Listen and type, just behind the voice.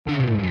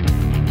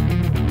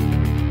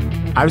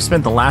I've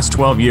spent the last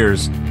 12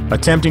 years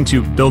attempting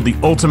to build the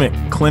ultimate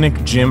clinic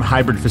gym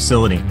hybrid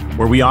facility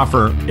where we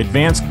offer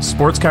advanced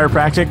sports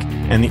chiropractic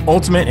and the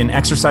ultimate in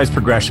exercise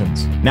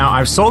progressions. Now,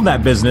 I've sold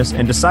that business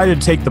and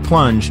decided to take the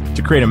plunge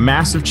to create a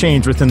massive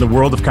change within the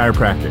world of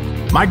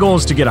chiropractic. My goal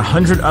is to get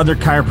 100 other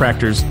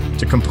chiropractors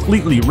to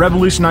completely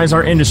revolutionize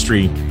our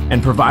industry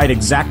and provide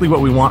exactly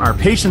what we want our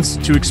patients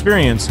to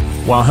experience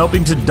while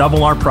helping to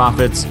double our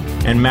profits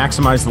and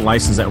maximize the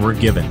license that we're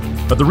given.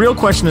 But the real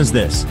question is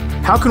this: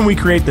 how can we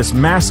create this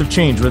massive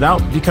change without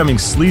becoming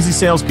sleazy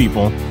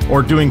salespeople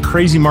or doing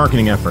crazy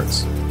marketing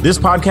efforts? This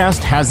podcast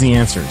has the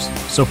answers.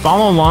 So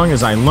follow along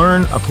as I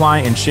learn, apply,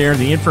 and share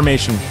the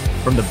information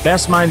from the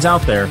best minds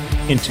out there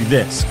into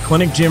this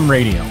Clinic Gym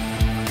Radio.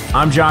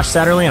 I'm Josh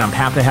Satterley, and I'm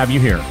happy to have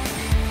you here.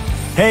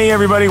 Hey,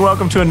 everybody.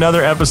 Welcome to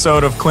another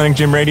episode of Clinic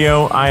Gym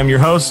Radio. I am your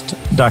host,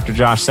 Dr.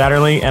 Josh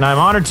Satterley, and I'm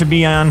honored to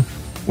be on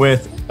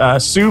with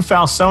Sue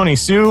Falsone.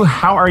 Sue,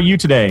 how are you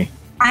today?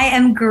 I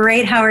am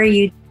great. How are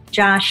you,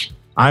 Josh?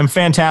 I'm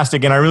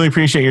fantastic, and I really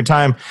appreciate your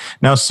time.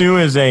 Now, Sue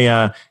is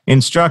a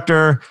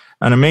instructor,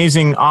 an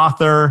amazing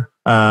author,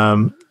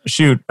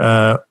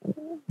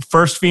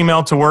 first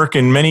female to work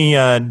in many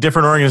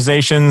different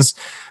organizations.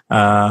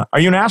 Are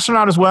you an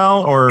astronaut as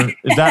well, or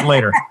is that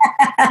later?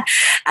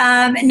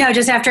 No,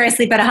 just after I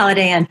sleep at a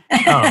Holiday Inn.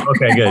 Oh,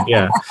 okay, good,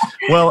 yeah.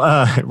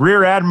 Well,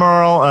 Rear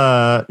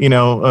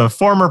Admiral,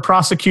 former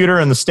prosecutor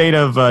in the state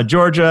of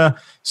Georgia,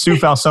 Sue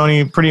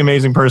Falsone, pretty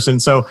amazing person.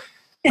 So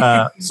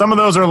some of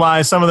those are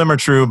lies, some of them are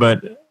true,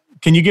 but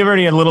can you give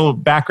everybody a little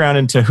background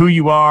into who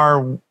you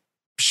are,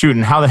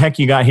 and how the heck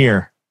you got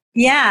here?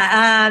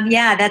 Yeah,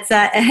 that's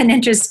an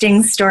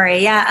interesting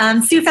story.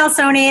 Sue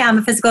Falsone, I'm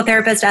a physical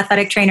therapist,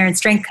 athletic trainer, and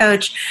strength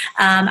coach.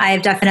 I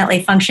have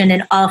definitely functioned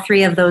in all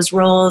three of those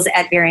roles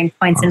at varying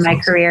points in my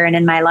career and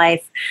in my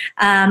life.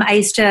 I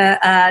used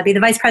to be the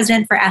vice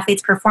president for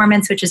Athletes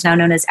Performance, which is now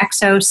known as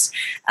Exos,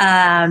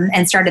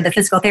 and started the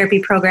physical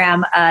therapy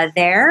program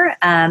there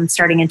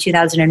starting in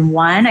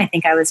 2001. I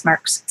think I was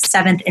Mark's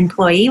 7th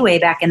employee way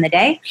back in the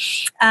day.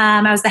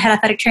 I was the head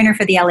athletic trainer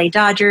for the LA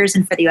Dodgers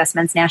and for the U.S.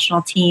 men's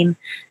national team.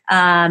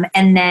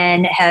 And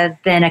then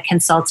have been a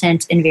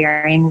consultant in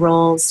varying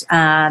roles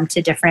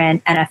to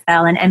different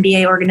NFL and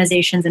NBA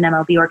organizations and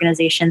MLB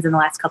organizations in the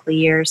last couple of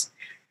years.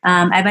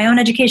 I have my own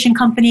education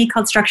company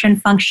called Structure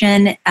and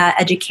Function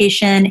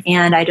Education,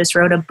 and I just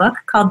wrote a book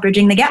called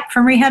Bridging the Gap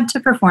from Rehab to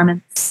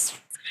Performance.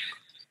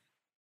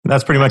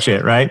 That's pretty much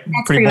it, right?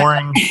 That's pretty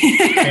boring.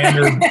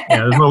 Standard.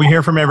 Yeah, that's what we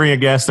hear from every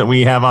guest that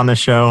we have on this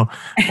show,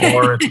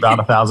 or it's about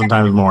 1,000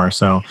 times more.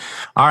 So,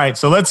 all right.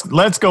 So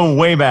let's go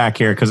way back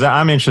here because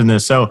I'm interested in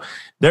this. So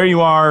there you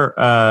are,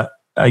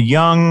 a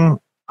young,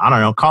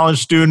 college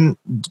student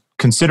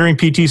considering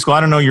PT school.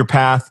 I don't know your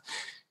path.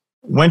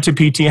 Went to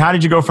PT. How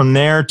did you go from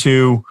there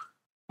to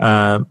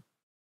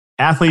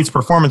Athletes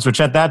Performance, which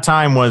at that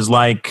time was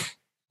like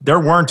there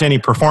weren't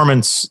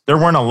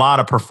a lot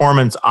of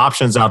performance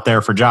options out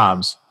there for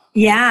jobs.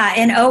 Yeah,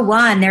 in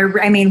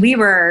 2001, we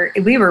were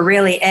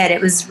really it.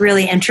 It was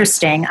really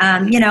interesting.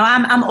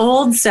 I'm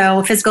old,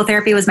 so physical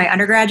therapy was my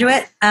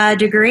undergraduate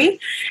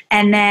degree,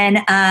 and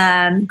then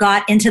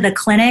got into the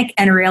clinic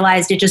and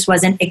realized it just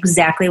wasn't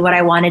exactly what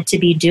I wanted to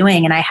be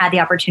doing. And I had the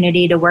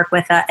opportunity to work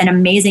with an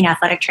amazing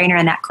athletic trainer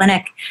in that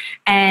clinic.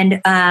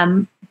 And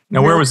now,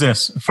 where was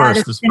this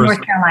first? This in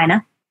North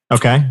Carolina.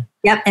 Okay.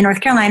 Yep, in North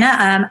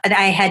Carolina.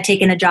 I had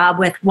taken a job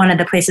with one of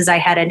the places I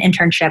had an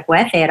internship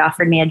with. They had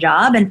offered me a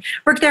job and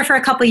worked there for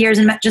a couple of years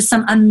and met just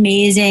some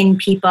amazing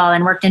people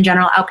and worked in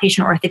general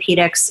outpatient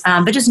orthopedics,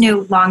 but just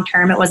knew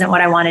long-term it wasn't what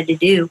I wanted to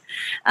do.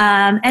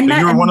 So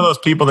you were one of those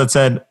people that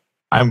said,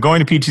 I'm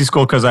going to PT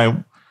school because I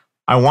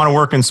want to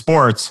work in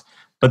sports.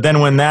 But then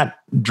when that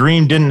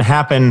dream didn't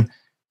happen,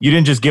 you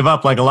didn't just give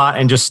up like a lot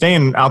and just stay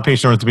in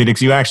outpatient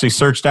orthopedics. You actually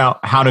searched out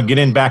how to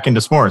get back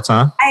into sports,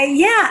 huh?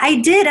 I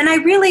did. And I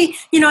really,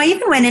 I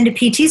even went into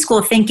PT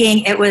school thinking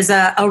it was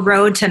a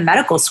road to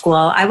medical school.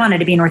 I wanted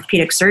to be an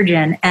orthopedic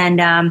surgeon.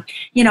 And,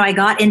 I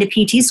got into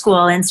PT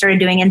school and started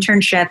doing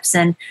internships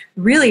and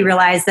really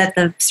realized that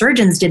the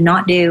surgeons did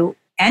not do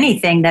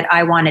anything that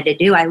I wanted to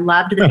do. I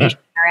loved the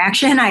patient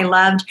interaction. I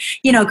loved,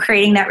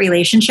 creating that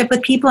relationship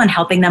with people and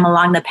helping them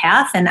along the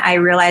path. And I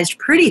realized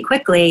pretty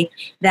quickly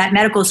that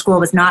medical school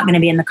was not going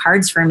to be in the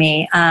cards for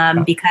me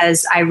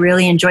because I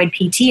really enjoyed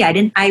PT.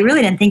 I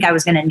really didn't think I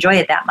was going to enjoy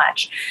it that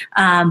much.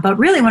 But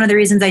really one of the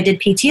reasons I did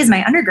PT as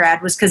my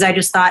undergrad was because I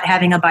just thought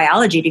having a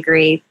biology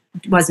degree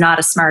was not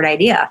a smart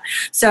idea.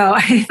 So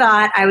I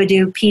thought I would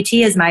do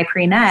PT as my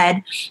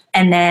pre-med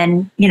and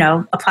then,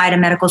 apply to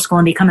medical school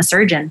and become a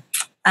surgeon.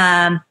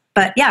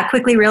 But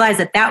quickly realized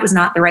that was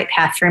not the right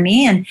path for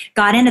me and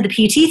got into the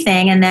PT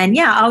thing. And then,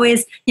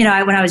 always, when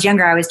I was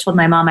younger, I always told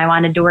my mom I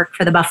wanted to work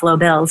for the Buffalo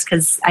Bills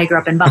because I grew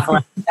up in Buffalo.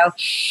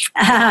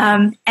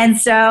 And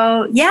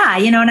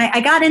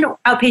I got into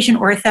outpatient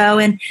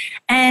ortho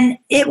and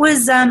it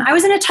was, I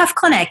was in a tough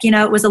clinic.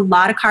 It was a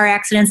lot of car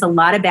accidents, a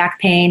lot of back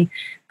pain.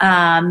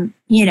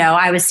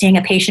 I was seeing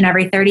a patient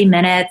every 30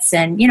 minutes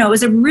and, it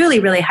was a really,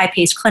 really high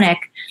paced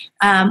clinic,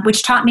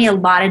 which taught me a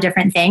lot of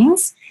different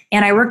things.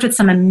 And I worked with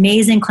some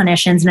amazing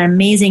clinicians and an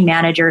amazing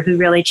manager who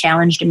really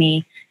challenged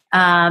me.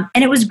 And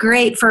it was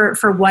great for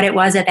what it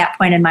was at that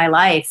point in my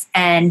life.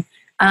 And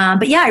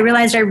but yeah, I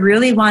realized I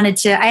really wanted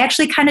to, I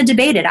actually kind of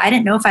debated. I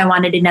didn't know if I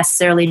wanted to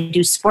necessarily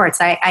do sports.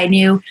 I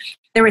knew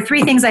there were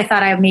three things I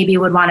thought I maybe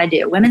would want to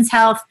do: women's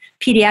health,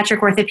 pediatric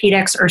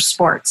orthopedics, or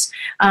sports.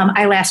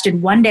 I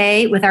lasted one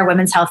day with our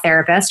women's health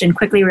therapist and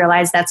quickly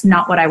realized that's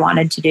not what I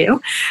wanted to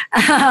do.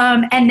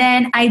 And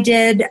then I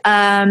did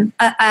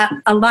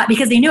a lot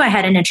because they knew I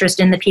had an interest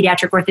in the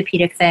pediatric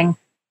orthopedic thing.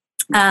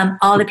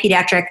 All the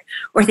pediatric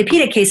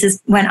orthopedic cases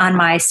went on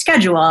my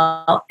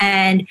schedule,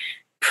 and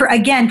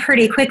again,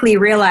 pretty quickly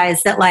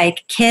realized that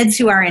like kids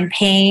who are in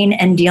pain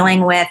and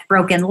dealing with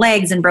broken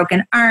legs and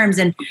broken arms,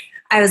 and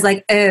I was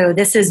like, oh,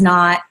 this is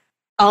not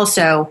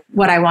also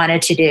what I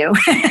wanted to do.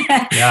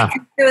 Yeah.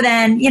 So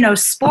then,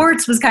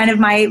 sports was kind of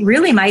my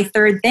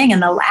third thing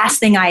and the last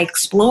thing I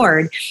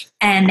explored.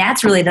 And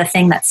that's really the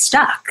thing that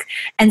stuck.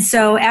 And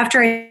so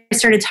after I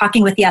started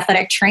talking with the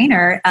athletic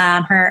trainer,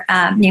 her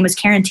name was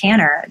Karen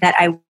Tanner, that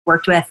I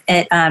worked with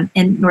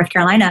in North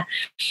Carolina.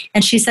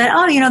 And she said,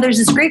 oh, there's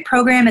this great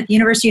program at the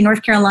University of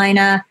North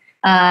Carolina.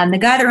 The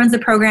guy that runs the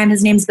program,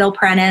 his name's Bill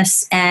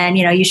Prentice, and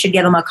you should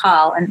give him a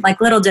call. And like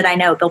little did I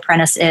know, Bill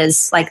Prentice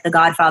is like the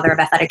godfather of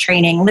athletic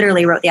training,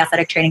 literally wrote the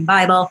athletic training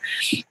Bible.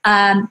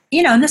 And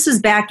this was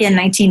back in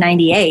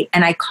 1998.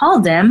 And I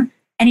called him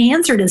and he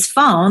answered his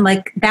phone.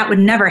 Like that would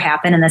never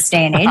happen in this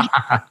day and age.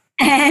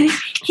 And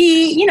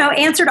he,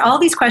 answered all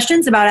these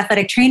questions about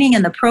athletic training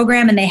and the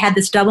program. And they had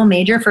this double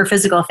major for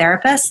physical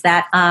therapists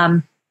that,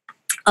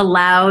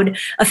 allowed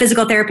a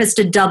physical therapist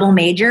to double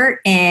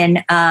major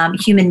in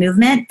human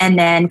movement and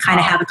then kind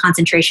of have a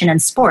concentration in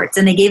sports.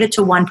 And they gave it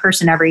to one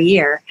person every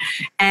year.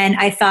 And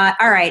I thought,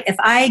 all right, if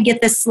I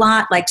get this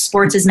slot, like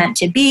sports is meant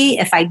to be.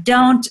 If I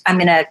don't, I'm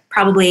going to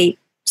probably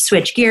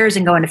switch gears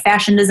and go into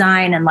fashion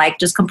design and like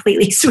just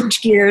completely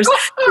switch gears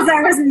because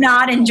I was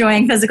not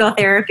enjoying physical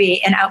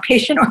therapy and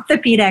outpatient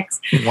orthopedics.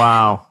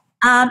 Wow.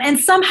 And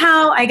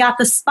somehow I got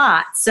the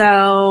spot.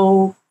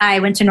 So I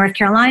went to North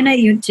Carolina,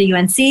 to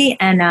UNC,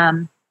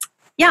 and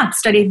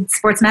studied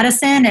sports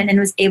medicine and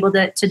was able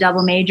to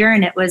double major.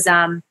 And it was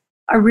a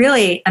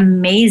really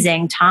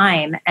amazing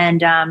time.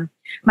 And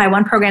my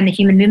one program, the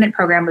human movement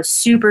program, was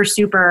super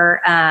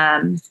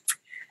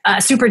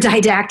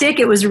didactic.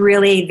 It was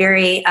really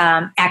very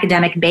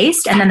academic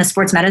based. And then the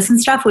sports medicine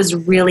stuff was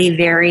really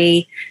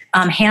very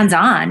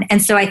hands-on.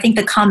 And so I think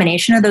the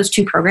combination of those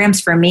two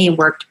programs for me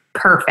worked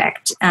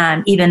perfect,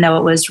 even though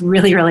it was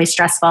really, really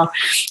stressful.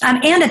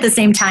 And at the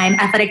same time,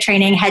 athletic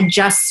training had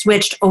just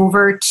switched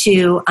over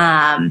to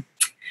a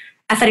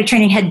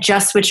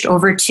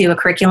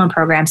curriculum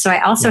program. So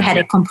I also had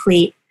to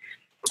complete,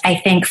 I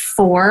think,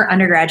 4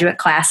 undergraduate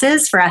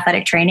classes for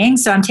athletic training.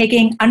 So I'm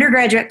taking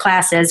undergraduate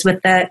classes with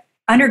the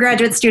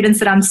undergraduate students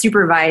that I'm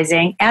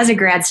supervising as a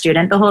grad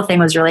student. The whole thing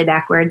was really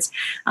backwards,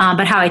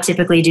 but how I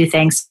typically do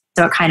things.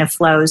 So it kind of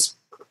flows.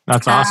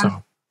 That's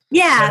awesome.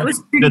 Yeah, it was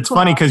pretty It's cool.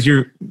 funny because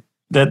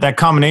that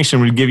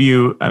combination would give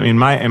you, I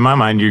mean, in my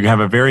mind, you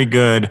have a very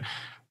good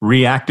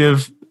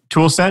reactive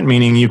tool set,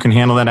 meaning you can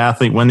handle that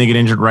athlete when they get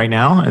injured right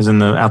now, as in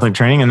the athletic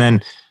training, and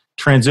then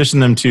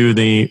transition them to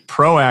the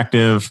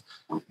proactive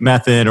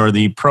method or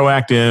the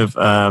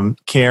proactive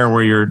care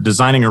where you're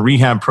designing a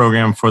rehab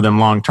program for them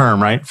long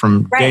term, right?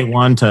 From day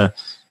 1 to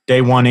day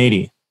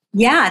 180.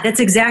 Yeah, that's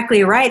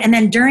exactly right. And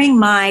then during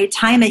my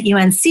time at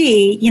UNC,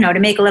 to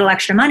make a little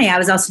extra money, I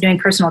was also doing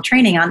personal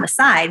training on the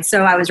side.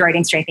 So I was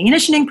writing strength and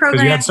conditioning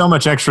programs. Because you had so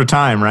much extra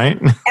time,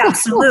 right?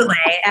 Absolutely.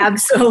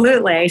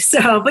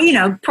 So,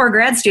 but poor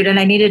grad student,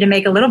 I needed to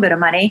make a little bit of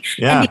money.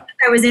 Yeah. And because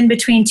I was in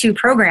between 2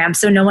 programs,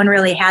 so no one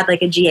really had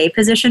like a GA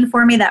position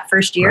for me that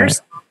first year. Right.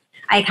 So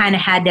I kind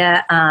of had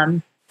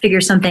to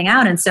figure something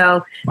out. And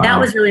so that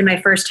was really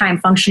my first time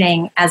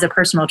functioning as a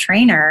personal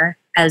trainer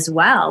as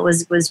well,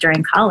 was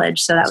during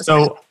college. So that was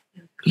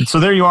so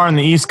there you are on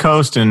the East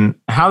Coast, and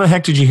how the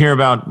heck did you hear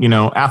about,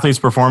 Athletes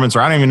Performance,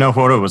 or I don't even know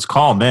what it was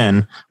called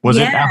then. Was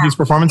it Athletes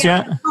Performance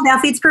yet?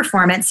 Athletes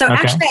Performance. So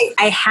actually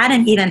I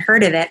hadn't even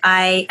heard of it.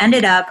 I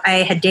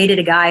had dated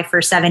a guy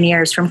for 7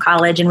 years from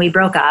college, and we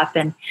broke up,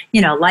 and,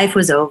 life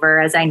was over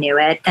as I knew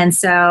it. And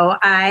so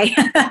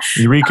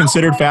You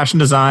reconsidered fashion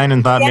design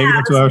and thought maybe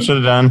that's what I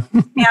should have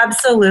done.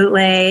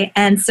 Absolutely.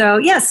 And so,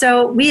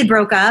 so we had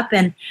broke up,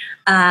 and,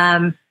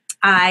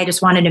 I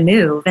just wanted to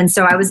move. And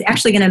so I was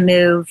actually going to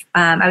move.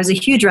 I was a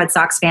huge Red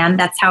Sox fan.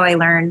 That's how I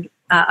learned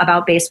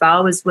about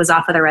baseball was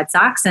off of the Red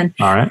Sox. And,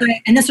 all right.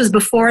 And this was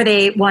before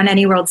they won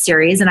any World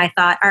Series. And I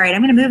thought, all right,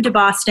 I'm going to move to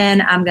Boston.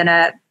 I'm going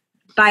to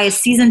buy a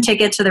season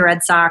ticket to the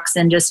Red Sox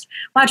and just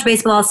watch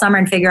baseball all summer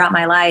and figure out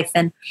my life.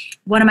 And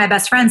one of my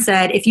best friends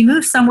said, if you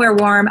move somewhere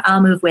warm,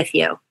 I'll move with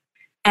you.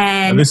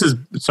 And this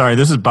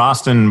is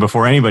Boston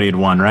before anybody had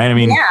won, right? I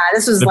mean,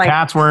 this was the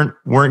Pats weren't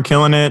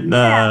killing it.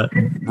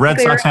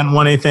 Red Sox hadn't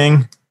won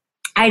anything.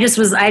 I just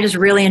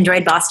really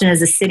enjoyed Boston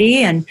as a city,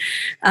 and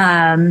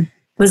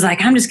was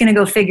like, I'm just going to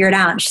go figure it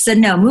out. And she said,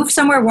 no, move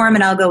somewhere warm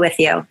and I'll go with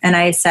you. And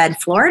I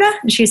said, Florida?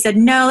 And she said,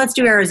 no, let's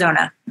do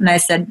Arizona. And I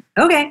said,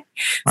 okay.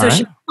 So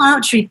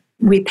she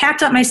we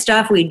packed up my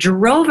stuff. We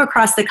drove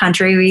across the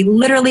country. We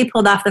literally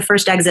pulled off the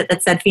first exit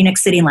that said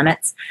Phoenix city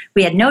limits.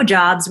 We had no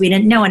jobs. We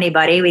didn't know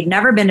anybody. We'd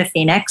never been to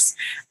Phoenix.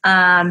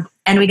 And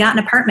we got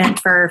an apartment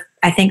for,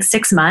 I think,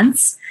 6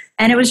 months.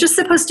 And it was just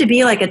supposed to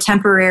be like a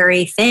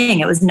temporary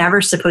thing. It was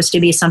never supposed to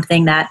be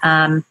something that,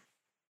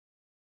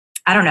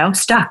 I don't know,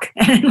 stuck.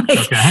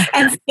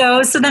 And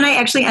so then I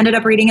actually ended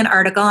up reading an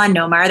article on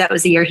Nomar. That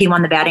was the year he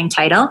won the batting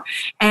title,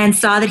 and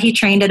saw that he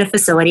trained at a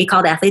facility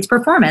called Athletes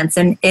Performance,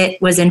 and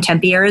it was in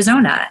Tempe,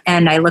 Arizona.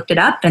 And I looked it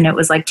up, and it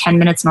was like 10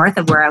 minutes north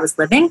of where I was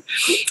living.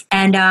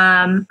 And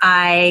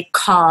I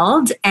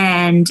called,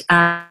 and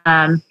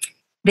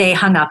they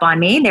hung up on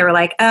me. They were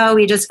like, oh,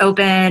 we just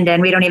opened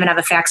and we don't even have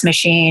a fax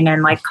machine,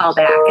 and like, call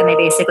back. And they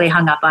basically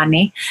hung up on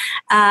me.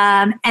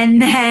 And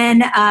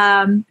then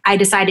I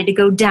decided to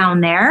go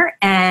down there,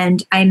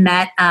 and I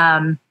met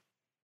a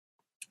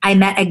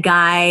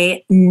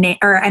guy,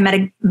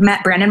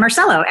 met Brandon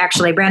Marcello,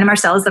 actually. Brandon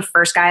Marcello is the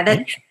first guy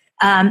that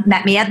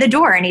met me at the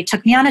door, and he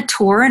took me on a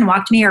tour and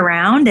walked me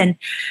around. And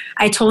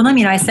I told him,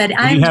 I said, Did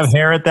he have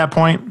hair at that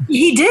point?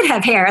 He did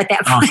have hair at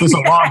that point. This was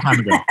a long time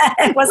ago.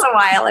 It was a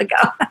while ago.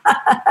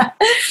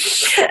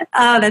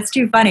 Oh, that's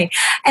too funny.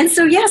 And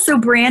so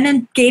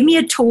Brandon gave me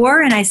a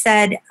tour, and I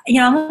said,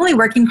 I'm only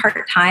working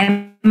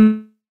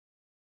part-time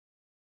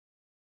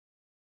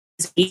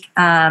this week.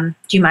 Do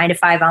you mind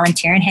if I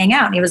volunteer and hang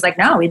out? And he was like,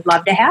 no, we'd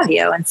love to have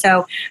you. And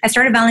so I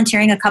started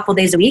volunteering a couple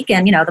days a week.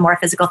 And, the more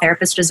physical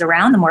therapists is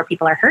around, the more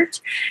people are hurt.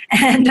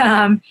 And,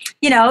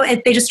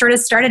 they just sort of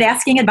started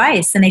asking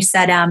advice. And they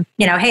said,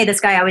 hey, this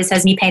guy always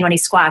has knee pain when he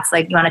squats.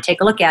 Like, you want to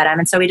take a look at him?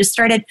 And so we just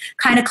started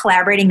kind of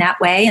collaborating that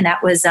way. And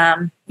that was,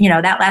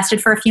 that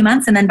lasted for a few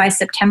months. And then by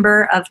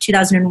September of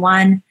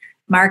 2001,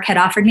 Mark had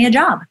offered me a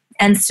job.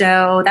 And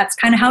so that's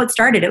kind of how it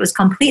started. It was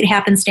complete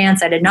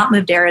happenstance. I did not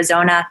move to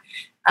Arizona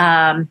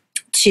to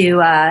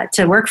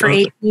work for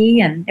AP,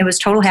 and it was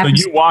total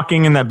happenstance. So you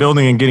walking in that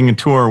building and getting a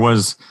tour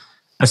was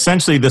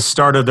essentially the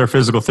start of their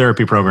physical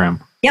therapy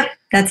program. Yep,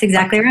 that's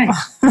exactly right.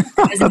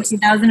 It was in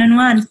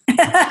 2001.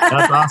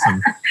 That's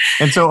awesome.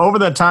 And so over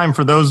that time,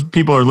 for those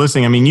people who are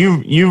listening, I mean,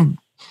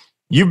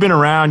 you've been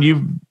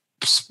around.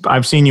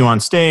 I've seen you on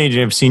stage.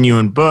 I've seen you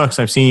in books.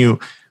 I've seen you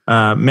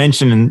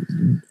mentioned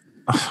in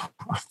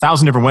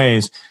 1,000 different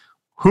ways.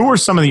 Who were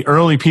some of the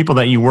early people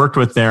that you worked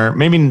with there?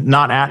 Maybe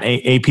not at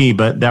AP,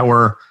 but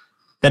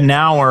that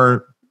now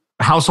are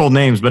household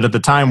names, but at the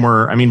time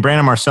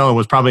Brandon Marcello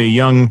was probably a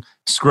young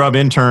scrub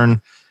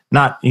intern.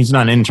 He's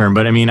not an intern,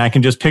 but I mean, I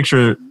can just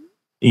picture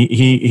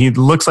he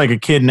looks like a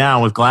kid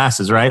now with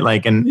glasses, right?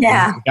 Like, and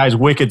the guy's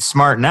wicked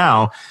smart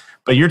now.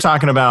 But you're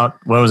talking about,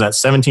 what was that,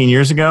 17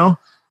 years ago?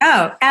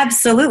 Oh,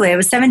 absolutely. It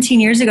was 17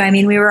 years ago. I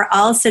mean, we were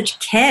all such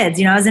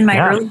kids. I was in my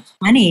early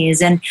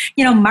 20s, and,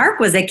 Mark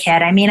was a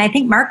kid. I mean, I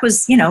think Mark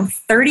was,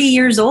 30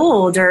 years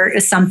old or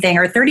something,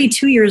 or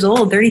 32 years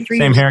old, 33.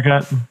 Same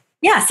haircut?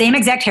 Yeah, same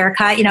exact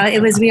haircut.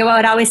 It was, we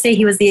would always say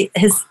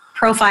his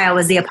profile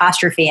was the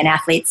apostrophe in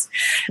athletes.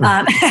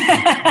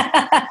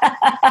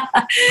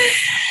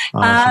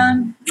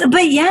 Awesome.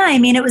 But yeah, I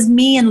mean, it was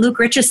me and Luke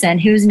Richardson,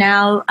 who's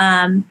now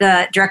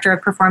the director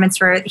of performance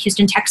for the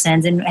Houston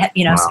Texans, and,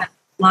 spent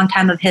a long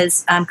time of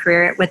his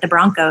career with the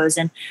Broncos,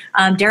 and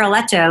Daryl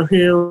Leto,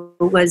 who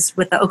was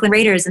with the Oakland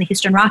Raiders and the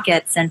Houston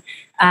Rockets, and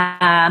who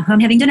I'm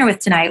having dinner with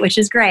tonight, which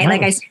is great. Nice.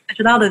 Like, I stay in touch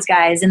with all those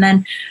guys. And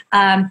then,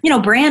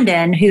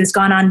 Brandon, who's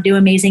gone on to do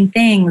amazing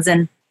things.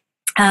 And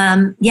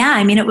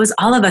it was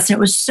all of us, and it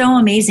was so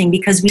amazing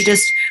because we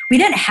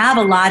didn't have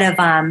a lot of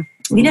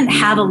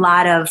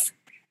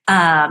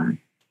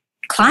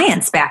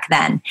clients back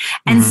then.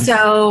 And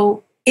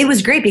so it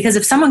was great because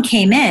if someone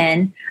came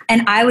in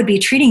and I would be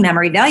treating them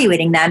or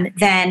evaluating them,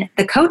 then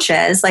the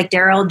coaches like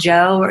Daryl,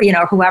 Joe, or,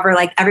 whoever,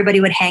 like everybody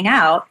would hang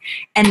out.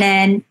 And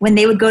then when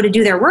they would go to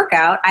do their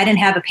workout, I didn't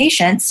have a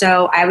patient,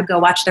 so I would go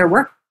watch their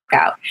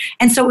workout.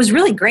 And so it was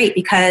really great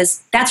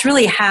because that's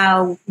really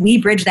how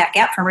we bridged that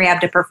gap from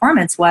rehab to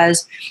performance.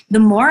 Was the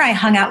more I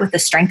hung out with the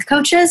strength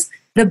coaches,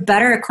 the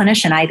better a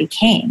clinician I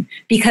became,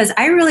 because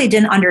I really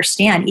didn't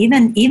understand,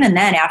 even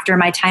then after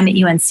my time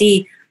at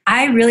UNC,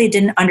 I really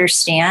didn't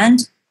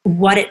understand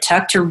what it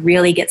took to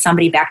really get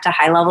somebody back to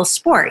high level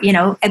sport.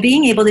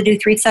 Being able to do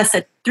three sets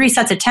of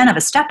 10 of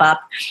a step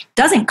up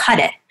doesn't cut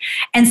it.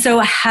 And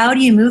so how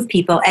do you move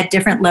people at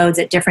different loads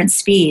at different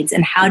speeds?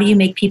 And how do you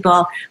make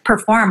people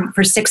perform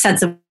for 6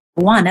 sets of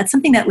one? That's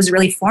something that was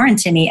really foreign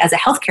to me as a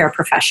healthcare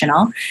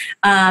professional.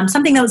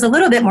 Something that was a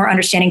little bit more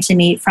understanding to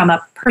me from a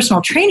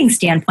personal training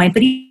standpoint,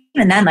 but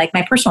even then, like,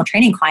 my personal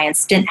training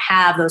clients didn't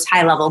have those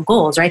high level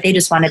goals, right? They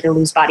just wanted to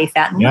lose body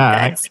fat and look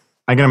good.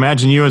 I can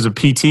imagine you as a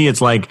PT.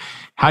 It's like,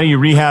 how do you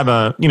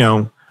rehab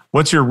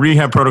what's your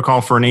rehab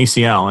protocol for an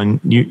ACL?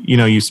 And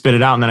you spit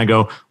it out, and then I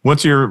go,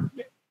 what's your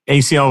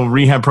ACL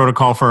rehab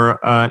protocol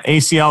for an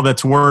ACL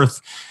that's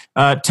worth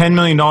 $10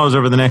 million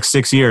over the next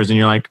 6 years? And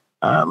you're like,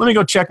 let me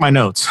go check my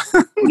notes.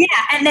 Yeah,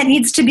 and that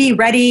needs to be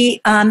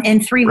ready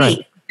in 3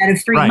 weeks instead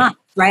of 3 months.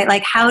 Right?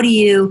 Like, how do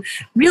you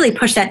really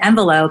push that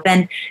envelope?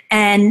 And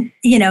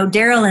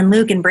Daryl and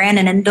Luke and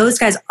Brandon and those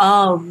guys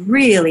all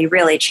really,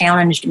 really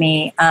challenged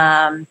me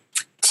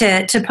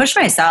to push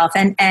myself.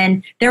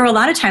 And there were a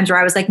lot of times where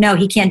I was like, no,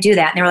 he can't do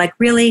that. And they were like,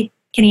 really?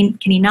 Can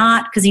he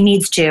not? Because he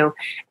needs to.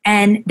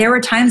 And there were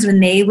times when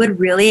they would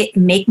really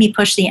make me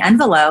push the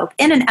envelope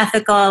in an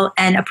ethical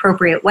and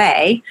appropriate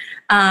way.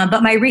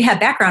 But my rehab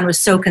background was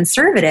so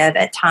conservative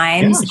at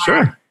times. Yeah,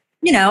 sure.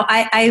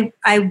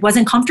 I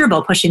wasn't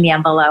comfortable pushing the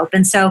envelope.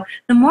 And so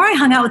the more I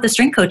hung out with the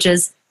strength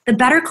coaches, the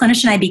better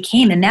clinician I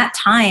became. And that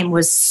time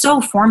was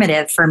so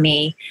formative for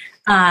me.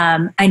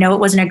 I know it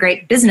wasn't a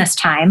great business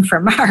time for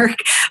Mark,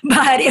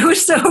 but it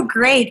was so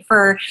great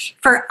for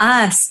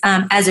us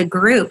as a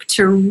group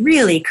to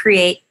really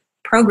create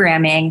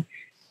programming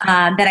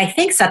that I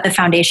think set the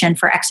foundation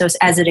for Exos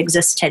as it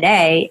exists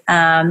today,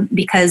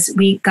 because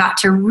we got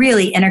to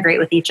really integrate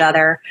with each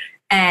other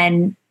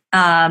and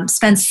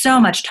spend so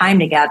much time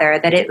together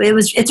that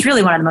it's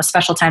really one of the most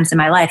special times in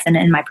my life and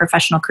in my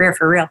professional career,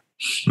 for real.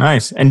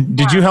 Nice. And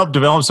did you help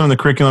develop some of the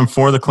curriculum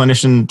for the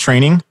clinician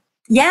training?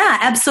 Yeah,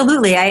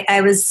 absolutely.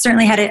 I was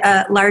certainly had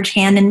a large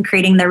hand in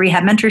creating the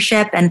rehab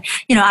mentorship, and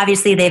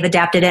obviously they've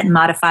adapted it and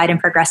modified and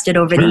progressed it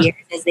over the years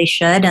as they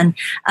should. And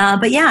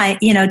but yeah, I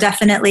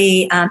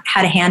definitely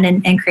had a hand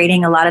in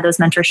creating a lot of those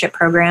mentorship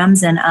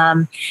programs. And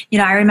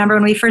I remember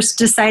when we first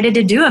decided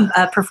to do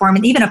a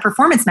performance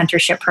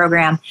mentorship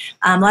program,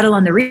 let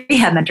alone the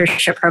rehab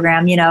mentorship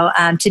program.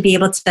 To be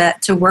able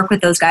to work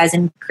with those guys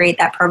and create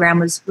that program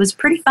was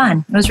pretty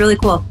fun. It was really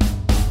cool.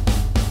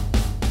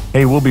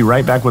 Hey, we'll be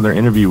right back with our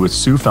interview with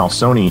Sue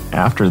Falsone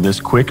after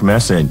this quick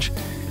message.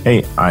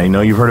 Hey, I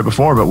know you've heard it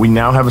before, but we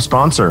now have a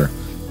sponsor.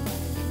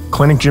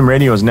 Clinic Gym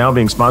Radio is now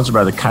being sponsored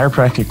by the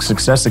Chiropractic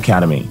Success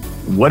Academy.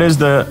 What is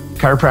the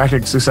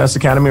Chiropractic Success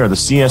Academy, or the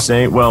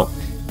CSA? Well,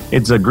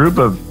 it's a group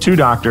of two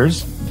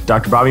doctors,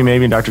 Dr. Bobby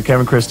Mabey and Dr.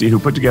 Kevin Christie, who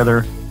put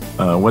together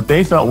what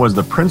they felt was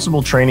the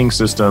principal training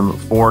system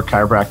for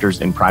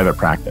chiropractors in private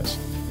practice.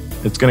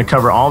 It's going to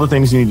cover all the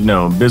things you need to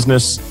know: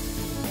 business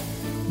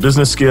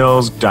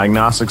skills,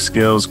 diagnostic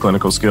skills,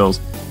 clinical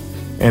skills.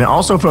 And it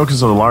also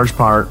focuses a large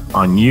part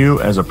on you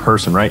as a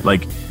person, right?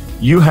 Like,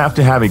 you have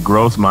to have a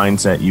growth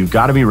mindset. You've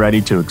got to be ready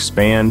to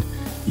expand.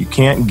 You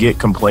can't get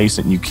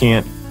complacent. You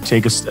can't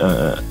take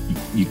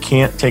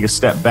a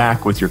step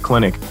back with your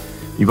clinic.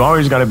 You've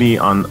always got to be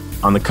on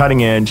the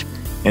cutting edge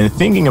and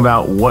thinking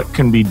about what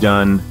can be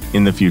done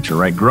in the future,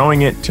 right?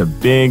 Growing it to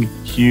big,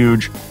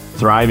 huge,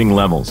 thriving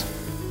levels.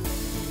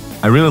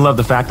 I really love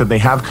the fact that they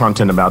have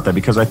content about that,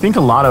 because I think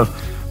a lot of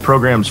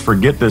programs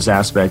forget this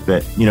aspect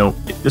that,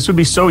 this would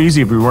be so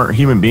easy if we weren't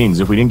human beings,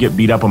 if we didn't get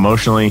beat up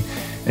emotionally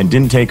and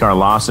didn't take our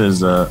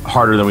losses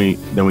harder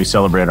than we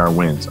celebrate our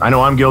wins. I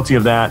know I'm guilty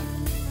of that.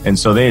 And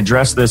so they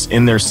address this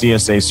in their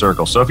CSA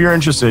Circle. So if you're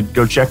interested,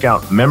 go check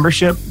out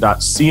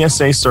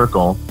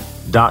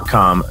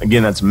membership.csacircle.com.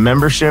 Again, that's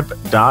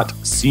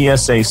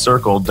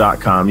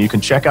membership.csacircle.com. You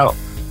can check out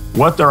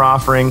what they're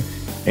offering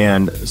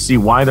and see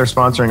why they're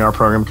sponsoring our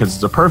program, because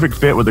it's a perfect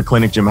fit with the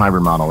clinic gym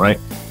hybrid model, right?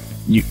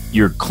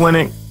 Your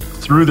clinic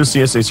through the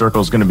CSA Circle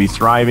is going to be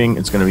thriving.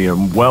 It's going to be a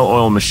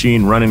well-oiled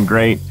machine running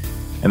great.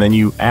 And then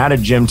you add a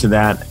gym to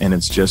that, and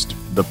it's just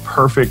the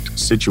perfect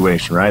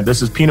situation, right?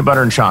 This is peanut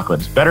butter and chocolate.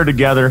 It's better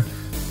together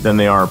than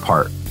they are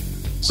apart.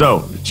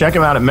 So check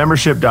them out at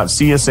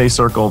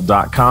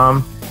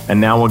membership.csacircle.com. And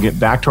now we'll get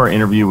back to our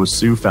interview with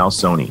Sue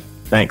Falsone.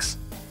 Thanks.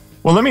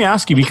 Well, let me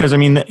ask you, because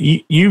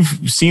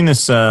you've seen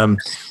this, the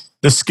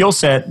skill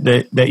set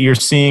that you're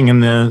seeing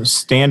in the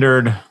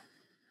standard,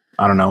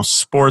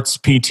 sports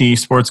PT,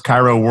 sports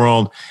chiro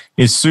world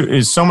is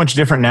so much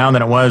different now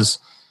than it was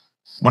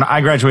when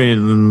I graduated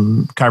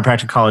in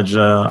chiropractic college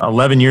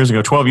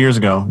 12 years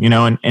ago,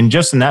 and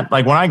just in that,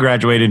 like when I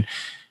graduated,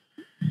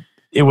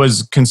 it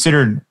was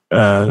considered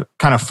kind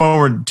of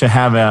forward to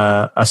have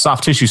a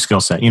soft tissue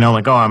skill set,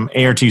 like, oh, I'm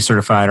ART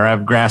certified or I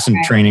have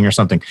Grasson training or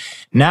something.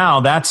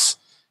 Now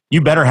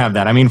you better have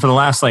that. For the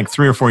last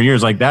 3 or 4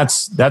 years,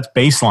 that's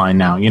baseline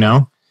now,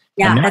 Yeah,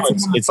 and now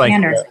it's like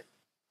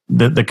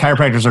the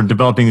chiropractors are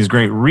developing these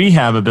great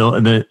rehab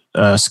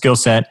skill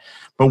set.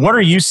 But what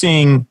are you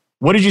seeing?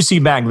 What did you see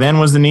back then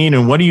was the need,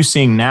 and what are you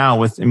seeing now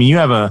with? You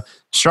have a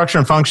structure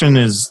and function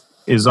is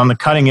on the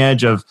cutting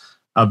edge of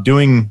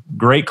doing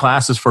great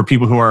classes for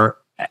people who are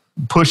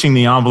pushing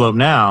the envelope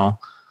now.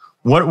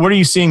 What are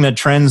you seeing that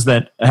trends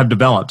that have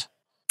developed?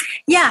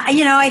 Yeah,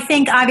 I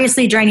think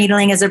obviously dry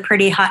needling is a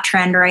pretty hot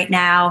trend right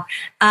now.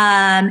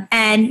 And,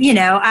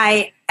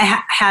 I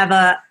have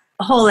a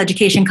whole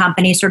education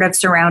company sort of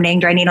surrounding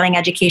dry needling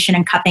education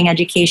and cupping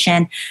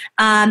education.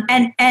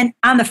 And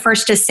I'm the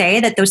first to say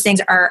that those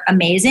things are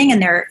amazing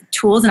and they're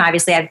tools. And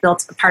obviously I've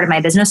built a part of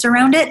my business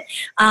around it.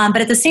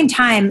 But at the same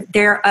time,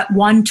 they're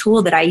one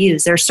tool that I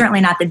use. They're certainly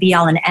not the be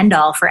all and end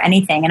all for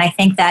anything. And I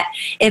think that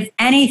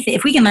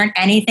if we can learn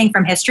anything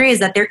from history, is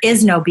that there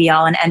is no be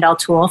all and end all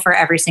tool for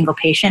every single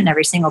patient and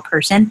every single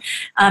person.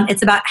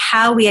 It's about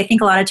how I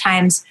think a lot of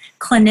times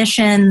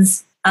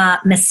clinicians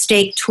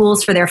mistake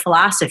tools for their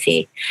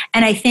philosophy.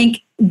 And I think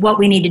what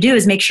we need to do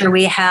is make sure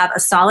we have a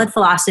solid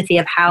philosophy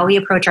of how we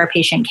approach our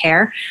patient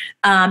care.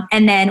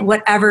 And then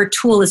whatever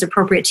tool is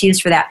appropriate to use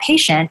for that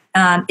patient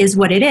is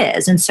what it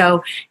is. And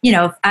so,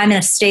 if I'm in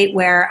a state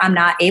where I'm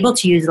not able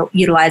to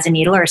utilize a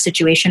needle, or a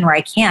situation where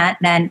I can't,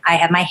 then I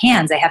have my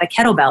hands, I have a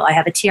kettlebell, I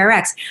have a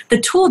TRX. The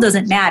tool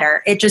doesn't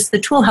matter. The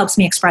tool helps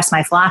me express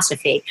my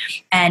philosophy.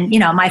 And,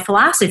 my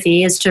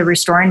philosophy is to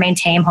restore and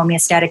maintain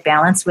homeostatic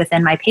balance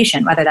within my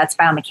patient, whether that's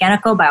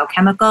biomechanical,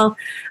 biochemical,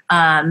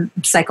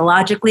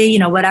 psychologically,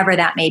 whatever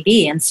that may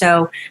be. And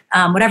so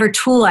whatever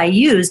tool I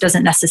use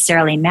doesn't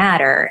necessarily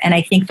matter. And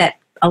I think that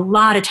a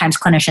lot of times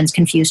clinicians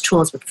confuse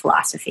tools with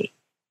philosophy.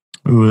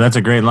 Ooh, that's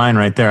a great line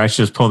right there. I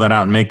should just pull that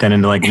out and make that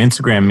into like an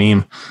Instagram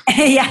meme.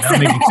 Yes,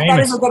 that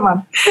is a good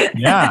one.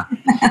 Yeah,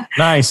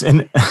 nice.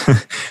 And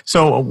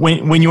so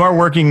when you are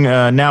working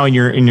now in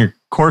your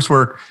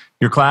coursework,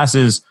 your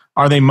classes,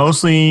 are they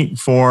mostly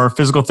for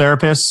physical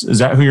therapists? Is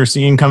that who you're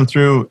seeing come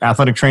through?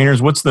 Athletic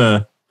trainers? What's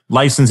the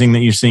licensing that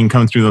you're seeing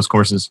come through those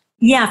courses?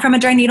 Yeah, from a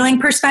dry needling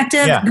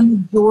perspective, the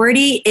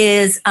majority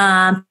is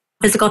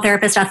physical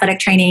therapists, athletic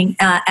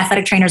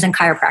trainers, and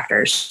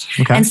chiropractors.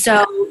 Okay. And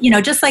so,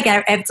 just like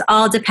it's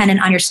all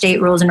dependent on your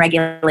state rules and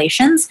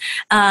regulations.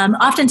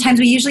 Oftentimes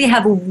we usually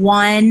have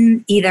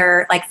one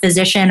either like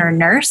physician or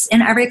nurse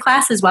in every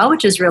class as well,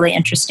 which is really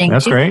interesting.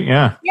 That's great.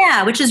 Yeah.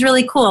 Yeah, which is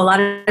really cool. A lot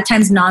of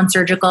times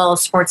non-surgical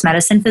sports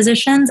medicine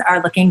physicians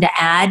are looking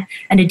to add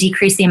and to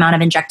decrease the amount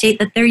of injectate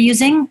that they're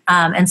using.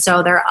 And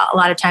so a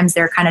lot of times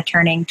they're kind of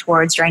turning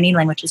towards dry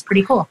needling, which is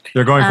pretty cool.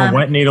 They're going from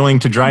wet needling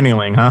to dry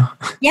needling, huh?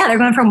 Yeah, they're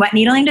going from wet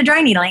needling to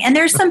dry needling. And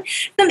there's some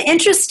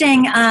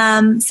interesting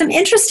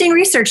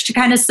research to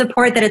kind of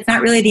support that it's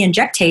not really the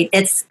injectate,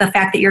 it's the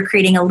fact that you're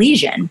creating a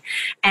lesion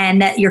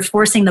and that you're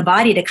forcing the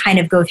body to kind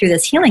of go through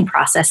this healing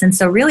process. And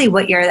so really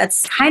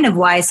that's kind of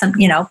why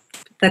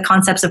the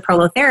concepts of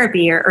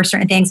prolotherapy or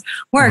certain things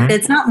work. Mm-hmm.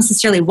 It's not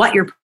necessarily what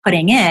you're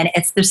putting in,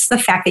 it's just the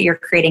fact that you're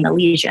creating a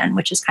lesion,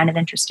 which is kind of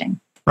interesting.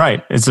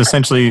 Right. It's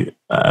essentially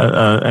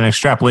an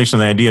extrapolation of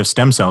the idea of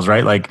stem cells,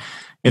 right? Like,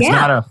 it's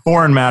not a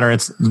foreign matter.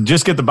 It's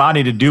just get the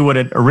body to do what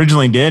it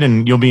originally did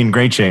and you'll be in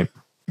great shape.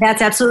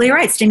 That's absolutely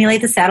right.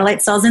 Stimulate the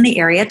satellite cells in the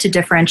area to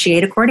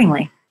differentiate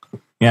accordingly.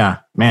 Yeah.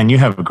 Man, you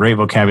have a great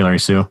vocabulary,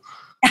 Sue.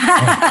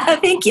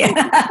 Thank you.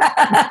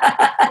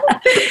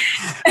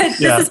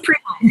 This is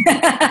pretty.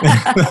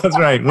 That's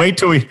right. Wait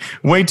till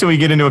we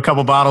get into a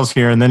couple bottles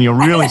here and then you'll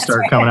really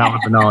start coming out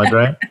with the knowledge,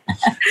 right?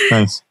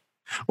 Nice.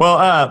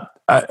 Well,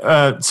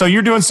 so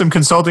you're doing some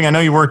consulting. I know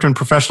you worked in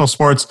professional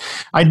sports.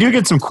 I do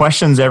get some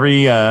questions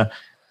every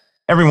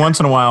once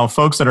in a while,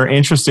 folks that are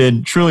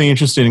truly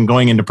interested in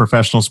going into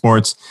professional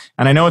sports.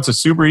 And I know it's a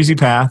super easy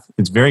path.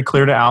 It's very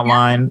clear to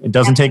outline. It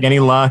doesn't take any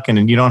luck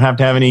and you don't have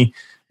to have any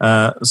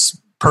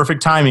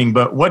perfect timing.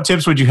 But what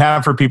tips would you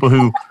have for people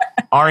who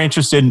are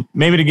interested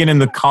maybe to get in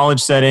the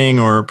college setting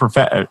or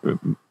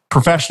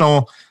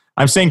professional?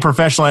 I'm saying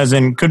professional as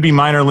in could be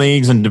minor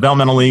leagues and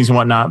developmental leagues and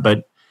whatnot,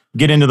 but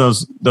get into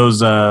those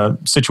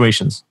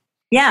situations.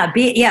 Yeah,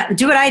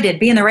 do what I did.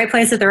 Be in the right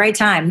place at the right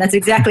time. That's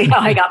exactly how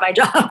I got my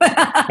job.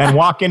 And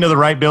walk into the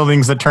right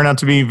buildings that turn out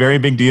to be very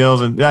big deals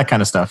and that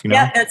kind of stuff,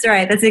 Yeah, that's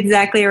right. That's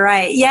exactly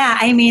right. Yeah,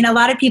 I mean, a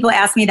lot of people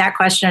ask me that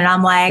question and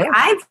I'm like,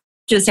 I've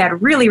just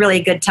had really,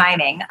 really good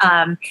timing.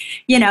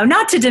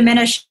 Not to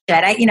diminish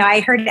it. I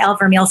heard Al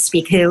Vermeil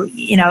speak, who,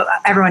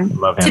 everyone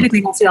typically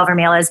knows who Al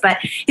Vermeil is, but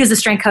he was a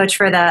strength coach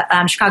for the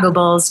Chicago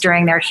Bulls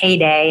during their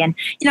heyday. And,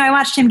 I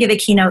watched him give a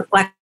keynote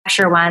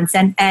lecture once,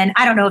 and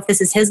I don't know if this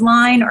is his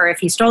line or if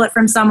he stole it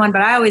from someone,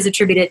 but I always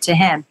attribute it to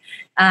him.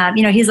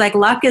 He's like,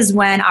 luck is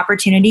when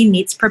opportunity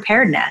meets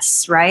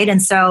preparedness, right?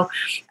 And so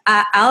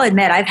I'll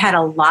admit I've had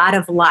a lot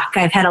of luck.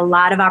 I've had a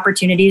lot of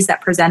opportunities that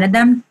presented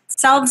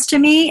themselves to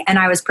me, and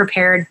I was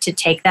prepared to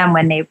take them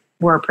when they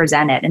were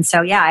presented. And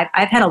so,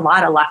 I've had a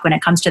lot of luck when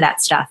it comes to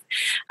that stuff.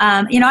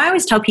 I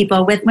always tell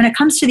people when it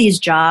comes to these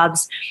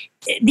jobs,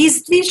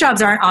 these jobs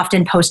aren't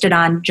often posted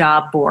on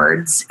job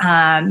boards.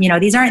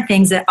 These aren't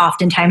things that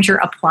oftentimes you're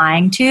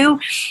applying to.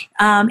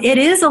 It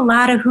is a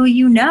lot of who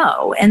you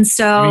know. And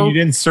so you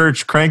didn't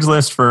search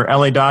Craigslist for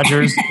LA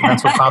Dodgers.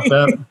 That's what popped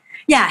up.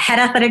 Yeah, head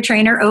athletic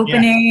trainer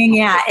opening.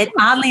 Yeah,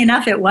 oddly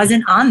enough, it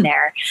wasn't on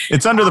there.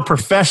 It's under the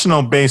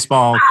professional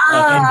baseball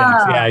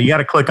index. Yeah, you got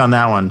to click on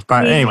that one.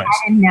 But anyways,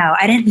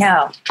 I didn't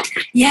know.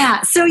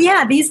 Yeah, so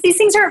these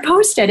things aren't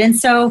posted, and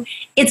so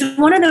it's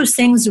one of those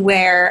things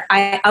where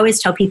I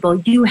always tell people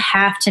you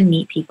have to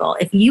meet people.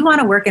 If you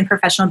want to work in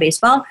professional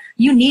baseball,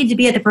 you need to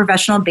be at the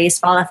professional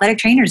baseball athletic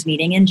trainers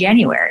meeting in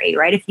January,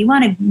 right? If you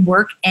want to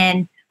work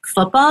in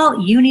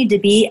football, you need to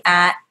be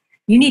at.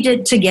 You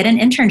need to get an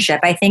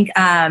internship. I think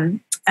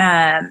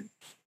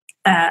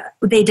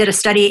they did a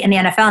study in the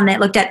NFL and they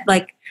looked at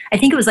I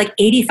think it was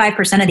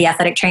 85% of the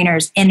athletic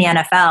trainers in the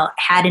NFL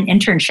had an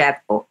internship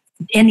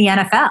in the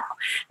NFL,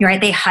 right?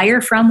 They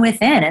hire from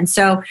within. And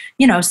so,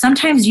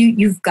 sometimes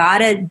you've got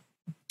to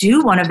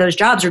do one of those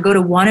jobs or go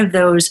to one of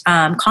those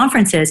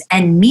conferences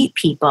and meet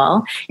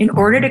people in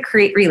order to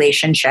create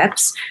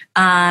relationships.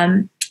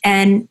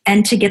 and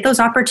to get those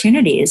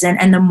opportunities.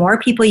 And the more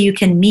people you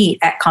can meet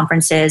at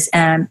conferences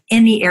in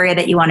the area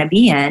that you want to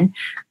be in,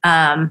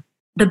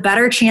 the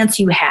better chance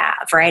you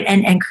have, right?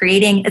 And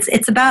creating,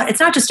 it's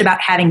not just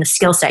about having the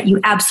skill set. You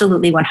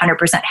absolutely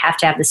 100% have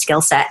to have the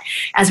skill set,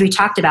 as we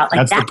talked about.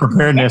 Like that's the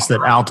preparedness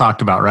that Al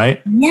talked about,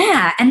 right?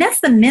 Yeah, and that's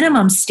the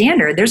minimum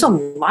standard. There's a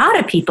lot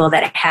of people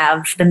that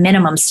have the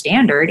minimum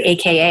standard,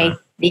 aka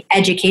the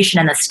education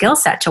and the skill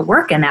set to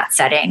work in that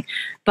setting.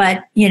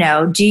 But,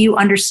 do you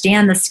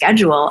understand the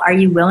schedule? Are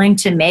you willing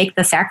to make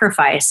the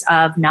sacrifice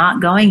of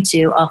not going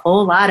to a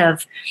whole lot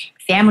of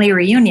family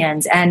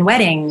reunions and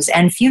weddings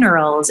and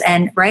funerals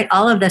and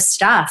all of this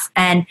stuff?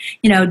 And,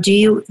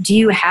 do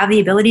you have the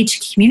ability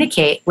to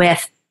communicate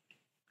with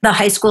the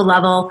high school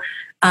level,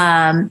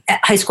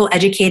 high school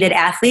educated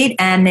athlete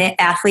and the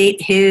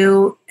athlete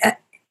who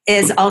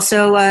is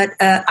also a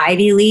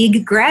Ivy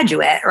League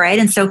graduate, right?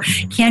 And so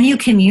can you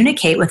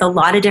communicate with a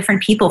lot of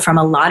different people from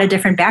a lot of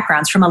different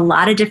backgrounds, from a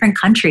lot of different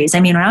countries?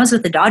 I mean, when I was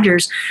with the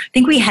Dodgers, I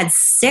think we had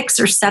 6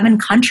 or 7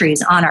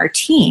 countries on our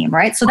team,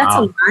 right? So that's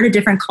a lot of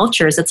different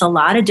cultures. It's a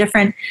lot of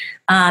different,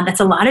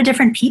 that's a lot of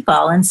different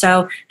people. And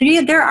so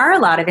there are a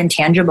lot of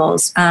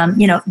intangibles.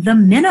 The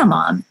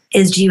minimum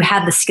is, do you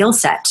have the skill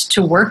set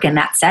to work in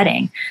that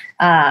setting?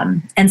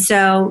 And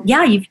so,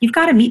 you've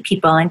got to meet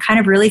people and kind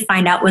of really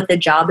find out what the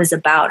job is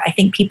about. I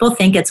think people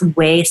think it's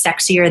way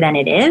sexier than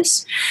it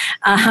is.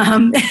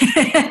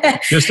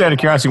 Just out of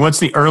curiosity, what's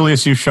the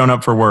earliest you've shown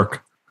up for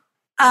work?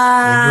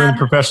 You're in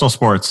professional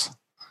sports.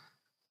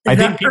 I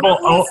think people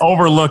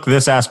overlook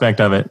this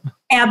aspect of it.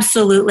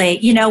 Absolutely.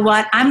 You know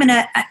what?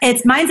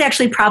 Mine's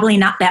actually probably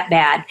not that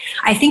bad.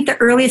 I think the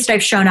earliest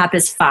I've shown up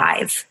is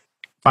 5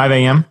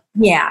 a.m.?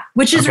 Yeah,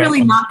 which is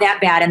really not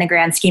that bad in the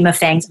grand scheme of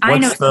things.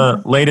 What's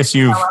the latest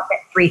you've... Up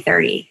at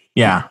 3:30.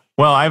 Yeah.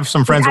 Well, I have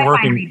some friends that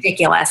work in...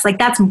 ridiculous.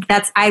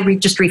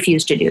 Just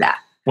refuse to do that.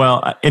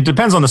 Well, it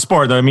depends on the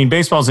sport, though. I mean,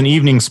 baseball's an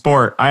evening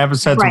sport. I have had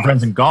some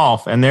friends in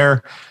golf, and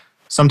they're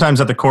sometimes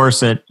at the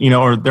course at,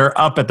 or they're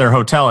up at their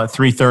hotel at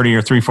 3:30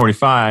 or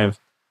 3:45.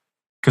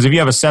 Because if you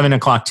have a 7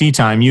 o'clock tee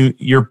time,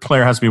 your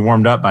player has to be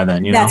warmed up by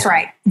then. That's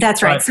right.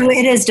 That's right. So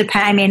it is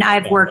I mean,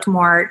 I've worked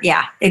more.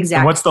 Yeah, exactly.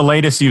 And what's the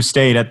latest you've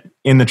stayed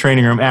in the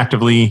training room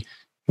actively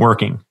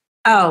working?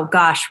 Oh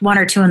gosh, 1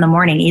 or 2 in the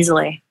morning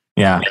easily.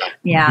 Yeah.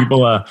 Yeah.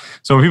 People.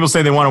 So when people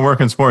say they want to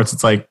work in sports,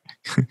 it's like,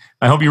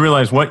 I hope you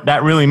realize what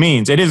that really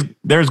means.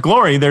 There's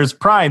glory, there's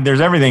pride, there's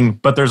everything,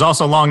 but there's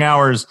also long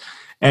hours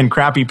and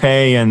crappy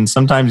pay, and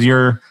sometimes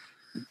you're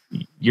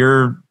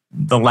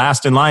the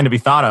last in line to be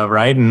thought of,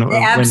 right? And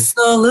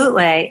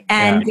absolutely.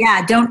 And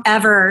don't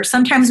ever,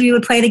 sometimes we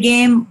would play the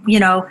game,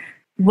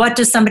 what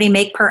does somebody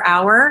make per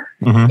hour?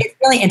 Mm-hmm. It's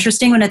really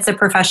interesting when it's a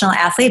professional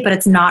athlete, but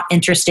it's not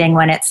interesting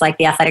when it's like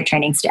the athletic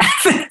training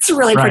staff. It's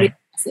really pretty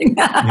interesting.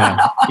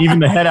 Even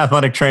the head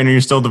athletic trainer,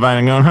 you're still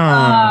dividing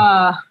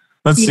on,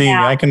 let's see,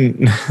 I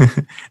can,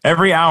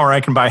 every hour I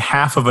can buy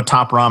half of a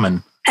top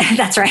ramen.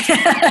 That's right.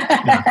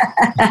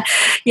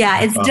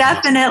 It's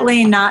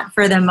definitely not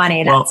for the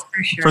money. That's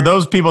for sure. For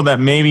those people that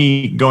may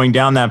be going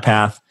down that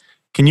path,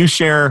 can you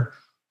share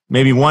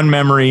maybe one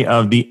memory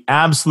of the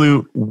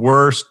absolute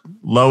worst,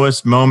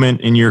 lowest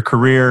moment in your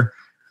career,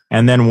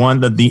 and then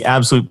one the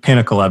absolute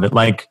pinnacle of it?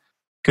 Like,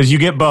 because you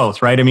get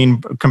both, right? I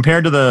mean,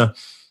 compared to the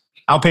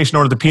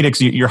outpatient orthopedics,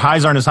 your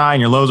highs aren't as high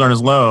and your lows aren't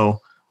as low.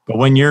 But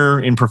when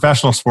you're in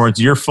professional sports,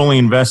 you're fully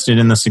invested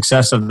in the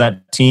success of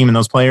that team and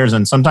those players,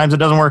 and sometimes it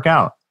doesn't work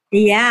out.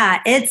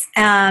 Yeah, it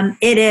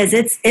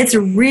is. It's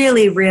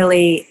really,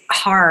 really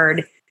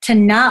hard to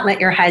not let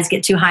your highs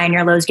get too high and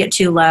your lows get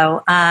too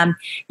low.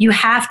 You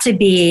have to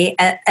be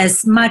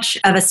as much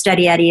of a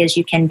steady Eddie as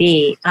you can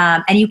be,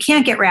 and you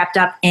can't get wrapped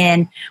up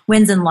in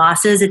wins and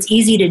losses. It's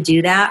easy to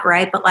do that,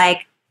 right? But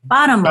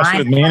bottom line,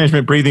 with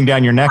management breathing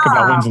down your neck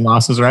about wins and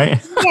losses, right?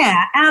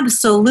 Yeah,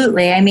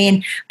 absolutely. I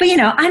mean, but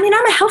I'm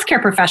a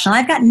healthcare professional.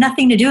 I've got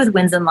nothing to do with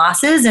wins and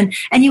losses, and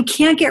you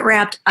can't get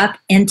wrapped up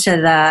into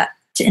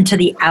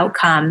the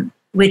outcome,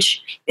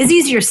 which is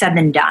easier said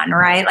than done,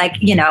 right?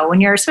 When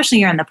you're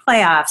in the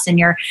playoffs and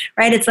you're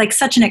right, it's like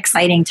such an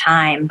exciting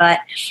time. But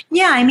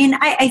I mean,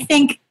 I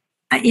think,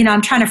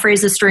 I'm trying to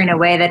phrase the story in a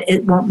way that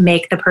it won't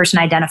make the person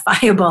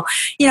identifiable,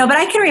 but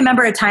I can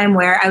remember a time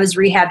where I was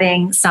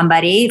rehabbing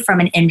somebody from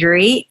an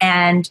injury,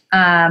 and,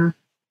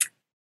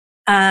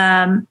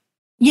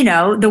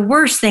 the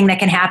worst thing that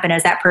can happen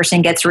is that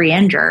person gets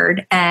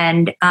re-injured,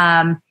 and,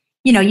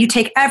 you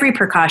take every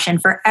precaution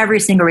for every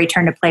single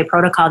return to play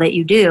protocol that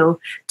you do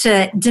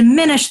to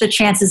diminish the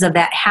chances of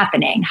that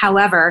happening.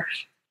 However,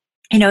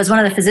 as one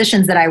of the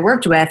physicians that I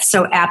worked with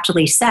so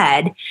aptly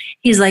said,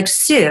 he's like,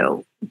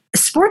 Sue,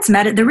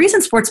 the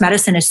reason sports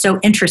medicine is so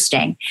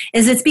interesting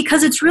is it's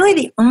because it's really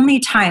the only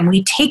time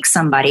we take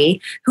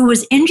somebody who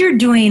was injured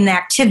doing the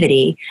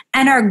activity,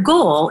 and our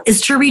goal is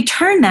to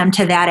return them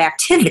to that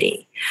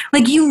activity.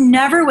 Like you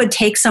never would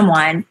take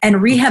someone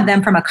and rehab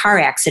them from a car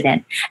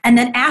accident and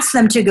then ask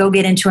them to go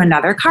get into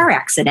another car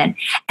accident.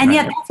 And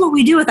yet that's what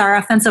we do with our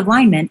offensive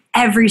linemen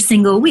every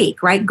single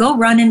week, right? Go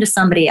run into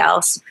somebody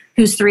else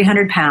who's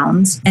 300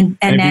 pounds. And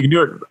if you can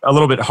do it a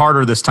little bit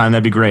harder this time,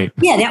 that'd be great.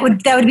 Yeah, that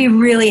would be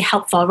really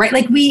helpful, right?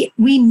 Like we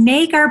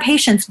make our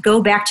patients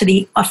go back to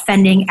the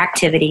offending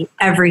activity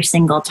every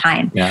single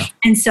time. Yeah.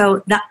 And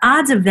so the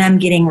odds of them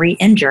getting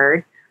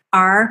re-injured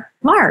are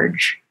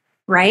large,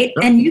 right?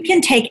 Sure. And you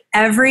can take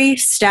every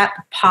step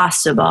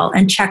possible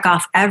and check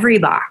off every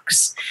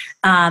box.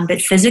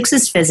 But physics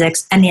is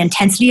physics, and the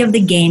intensity of the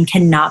game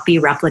cannot be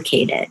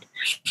replicated.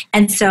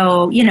 And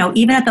so,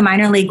 even at the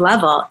minor league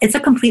level, it's a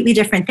completely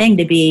different thing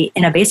to be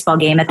in a baseball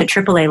game at the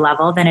AAA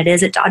level than it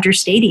is at Dodger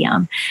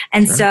Stadium.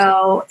 And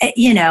so,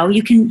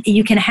 you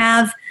can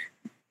have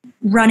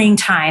running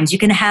times, you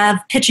can have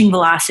pitching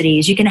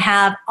velocities, you can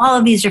have all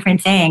of these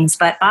different things,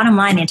 but bottom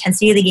line, the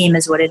intensity of the game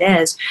is what it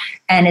is,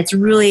 and it's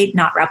really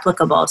not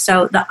replicable.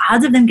 So the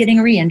odds of them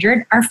getting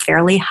re-injured are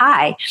fairly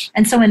high.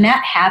 And so when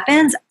that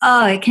happens,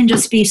 it can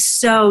just be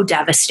so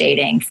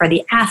devastating for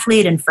the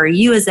athlete and for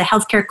you as a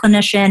healthcare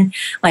clinician.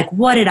 Like,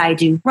 what did I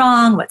do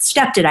wrong? What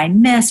step did I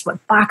miss?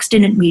 What box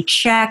didn't we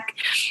check?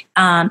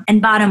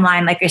 And bottom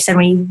line, like I said,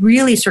 when you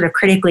really sort of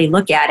critically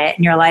look at it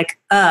and you're like,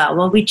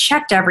 well, we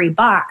checked every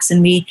box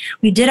and we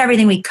did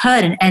everything we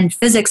could, and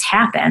physics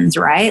happens,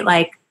 right?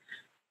 Like,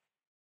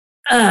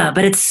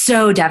 but it's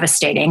so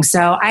devastating.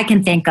 So I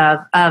can think of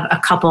a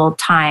couple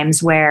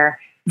times where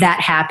that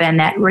happened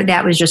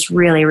that was just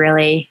really,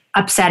 really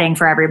upsetting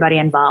for everybody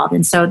involved.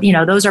 And so,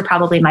 those are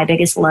probably my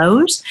biggest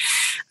lows.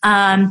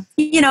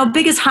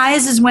 Biggest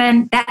highs is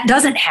when that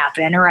doesn't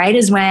happen, right?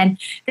 Is when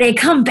they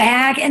come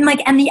back and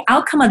the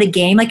outcome of the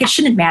game, it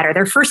shouldn't matter.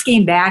 Their first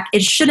game back,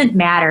 it shouldn't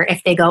matter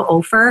if they go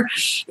over.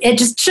 It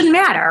just shouldn't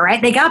matter, right?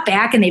 They got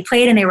back and they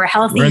played and they were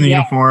healthy. They're in the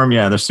uniform.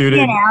 Yeah, they're suited.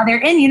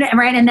 They're in uniform,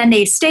 right? And then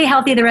they stay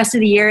healthy the rest of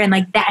the year, and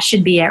that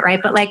should be it,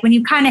 right? But when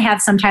you kind of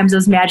have sometimes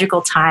those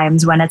magical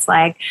times when it's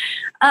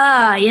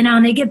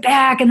and they get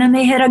back and then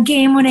they hit a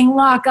game-winning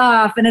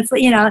walk-off, and it's,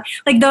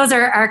 those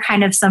are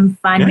kind of some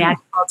fun,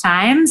 magical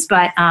times.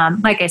 But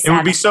like I said, it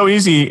would be so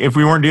easy if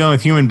we weren't dealing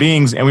with human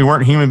beings and we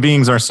weren't human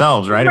beings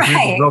ourselves, right? If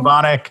we were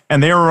robotic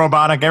and they were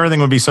robotic, everything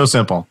would be so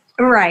simple.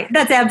 Right.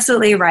 That's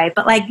absolutely right.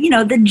 But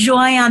the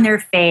joy on their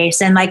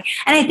face and I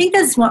think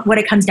that's what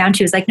it comes down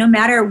to is no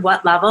matter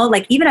what level,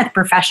 even at the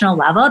professional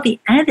level, at the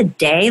end of the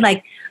day,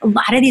 a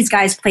lot of these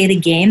guys play the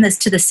game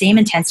to the same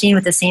intensity and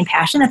with the same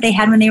passion that they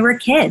had when they were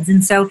kids.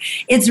 And so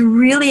it's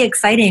really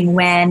exciting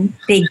when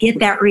they get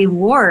that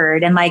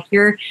reward and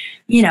you're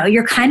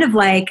kind of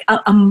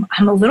I'm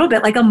a little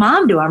bit like a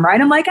mom to them,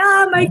 right? I'm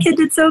my kid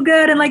did so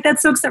good. And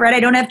that's so exciting, right? I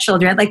don't have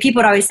children. People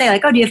would always say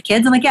do you have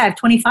kids? I'm yeah, I have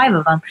 25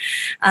 of them.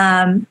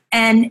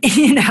 And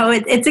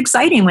it's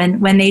exciting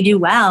when they do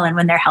well and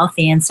when they're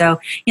healthy. And so,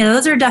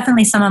 those are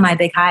definitely some of my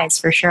big highs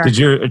for sure. Did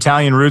your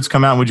Italian roots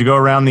come out? Would you go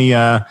around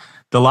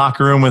the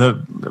locker room with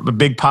a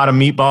big pot of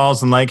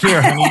meatballs and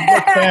here, honey,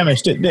 you're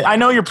famished. I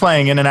know you're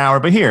playing in an hour,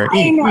 but here,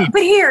 eat.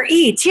 But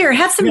eat. Here,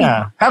 have some.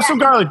 Yeah, have some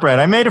garlic bread.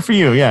 I made it for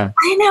you. Yeah.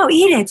 I know.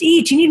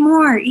 Eat. You need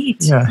more. Eat.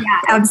 Yeah,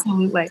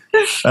 absolutely.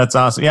 That's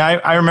awesome. Yeah,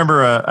 I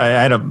remember I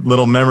had a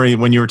little memory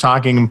when you were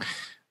talking.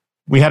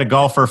 We had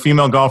a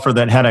female golfer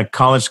that had a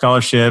college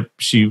scholarship.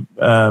 She,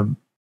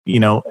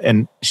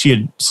 and she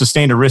had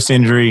sustained a wrist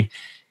injury,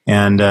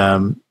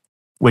 and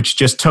which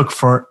just took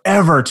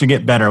forever to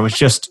get better. It was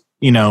just,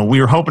 we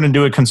were hoping to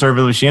do it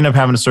conservatively. She ended up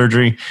having a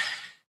surgery.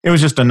 It was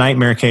just a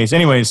nightmare case.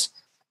 Anyways,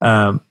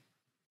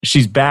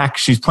 she's back.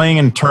 She's playing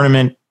in a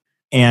tournament,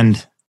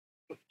 and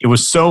it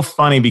was so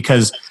funny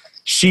because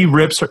she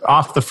rips her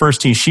off the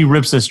first tee. She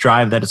rips this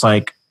drive that it's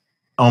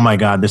oh my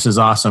God, this is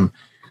awesome.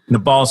 And the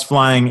ball's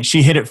flying.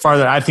 She hit it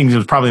farther. I think it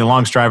was probably the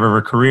longest drive of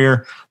her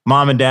career.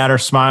 Mom and dad are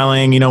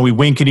smiling. We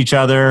wink at each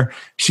other.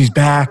 She's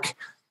back.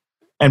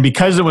 And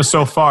because it was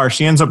so far,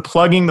 she ends up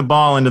plugging the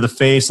ball into the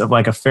face of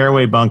a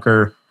fairway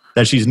bunker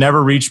that she's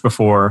never reached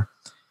before.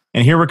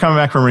 And here we're coming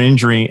back from an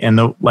injury, and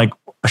a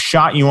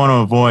shot you want to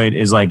avoid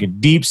is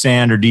deep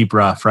sand or deep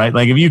rough, right?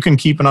 If you can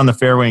keep it on the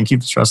fairway and keep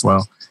the stress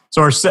low.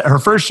 So her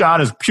first shot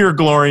is pure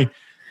glory.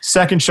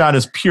 Second shot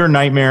is pure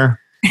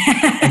nightmare.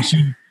 And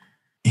she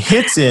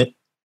hits it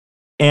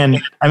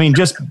and,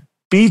 just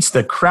beats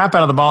the crap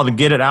out of the ball to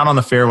get it out on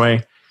the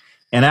fairway.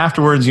 And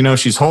afterwards,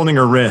 she's holding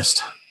her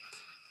wrist.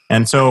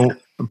 And so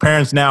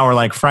parents now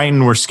are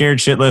frightened. We're scared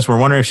shitless. We're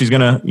wondering if she's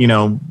going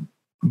to,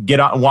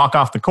 walk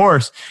off the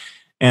course.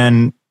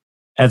 And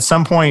at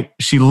some point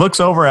she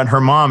looks over at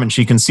her mom and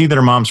she can see that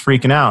her mom's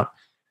freaking out.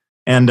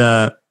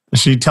 And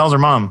she tells her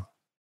mom,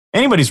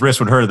 anybody's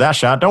wrist would hurt at that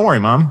shot. Don't worry,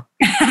 Mom.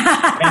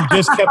 And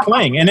just kept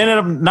playing. And ended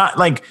up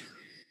not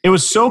it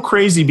was so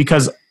crazy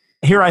because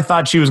here I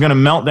thought she was going to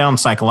melt down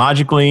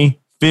psychologically,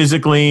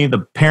 physically. The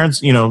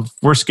parents,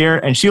 were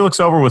scared. And she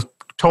looks over with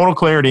total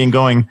clarity and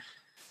going,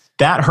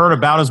 that hurt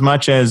about as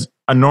much as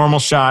a normal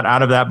shot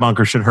out of that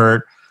bunker should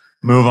hurt.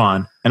 move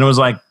on. And it was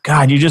like,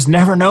 God, you just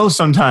never know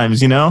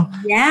sometimes,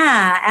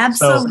 Yeah,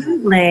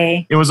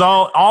 absolutely. So it was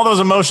all those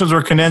emotions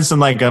were condensed in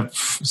like a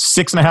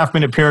 6.5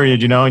 minute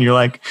period, and you're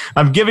like,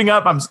 I'm giving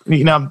up.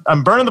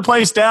 I'm burning the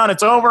place down.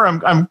 It's over.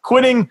 I'm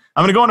quitting.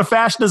 I'm going to go into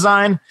fashion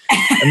design.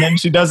 And then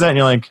she does that and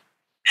you're like,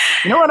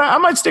 you know what? I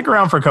might stick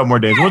around for a couple more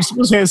days.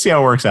 We'll see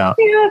how it works out.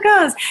 See how it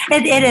goes.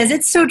 It is.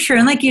 It's so true.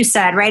 And like you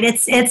said, right?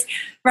 It's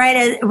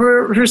right.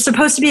 We're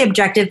supposed to be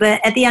objective, but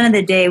at the end of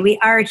the day, we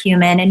are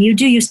human, and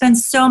you spend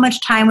so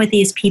much time with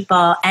these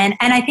people, and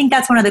I think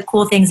that's one of the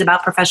cool things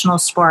about professional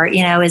sport.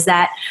 Is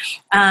that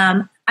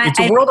it's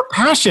a world of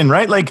passion,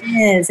 right? Like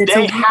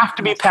they have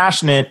to be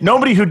passionate.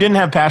 Nobody who didn't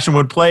have passion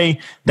would play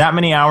that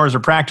many hours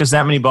or practice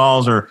that many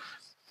balls or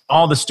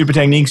all the stupid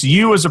techniques.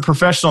 You as a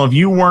professional, if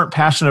you weren't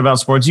passionate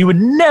about sports, you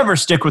would never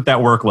stick with that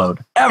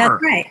workload, ever.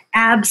 That's right.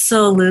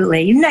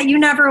 Absolutely. You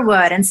never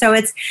would. And so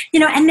it's,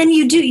 and then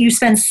you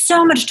spend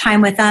so much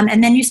time with them,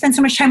 and then you spend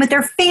so much time with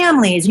their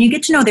families, and you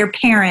get to know their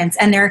parents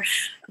and their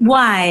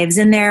wives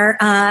and their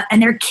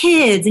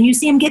kids, and you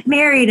see them get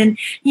married. And,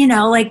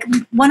 like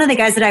one of the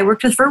guys that I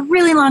worked with for a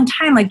really long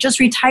time, like just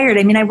retired.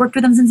 I mean, I worked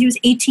with him since he was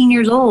 18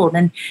 years old.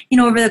 And,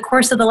 over the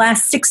course of the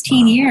last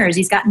 16 years,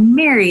 he's gotten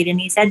married and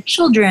he's had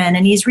children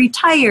and he's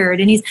retired.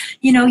 And he's,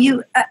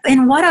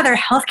 in what other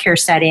healthcare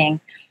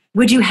setting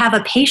would you have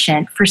a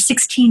patient for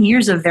 16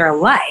 years of their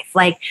life?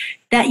 Like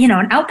that,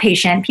 an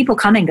outpatient, people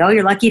come and go.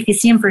 You're lucky if you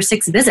see them for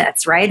 6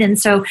 visits, right? And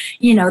so,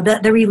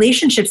 the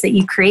relationships that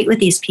you create with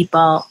these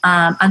people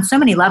on so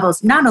many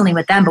levels, not only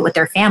with them, but with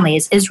their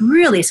families, is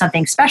really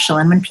something special.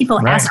 And when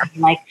people ask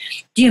me, like,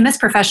 do you miss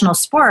professional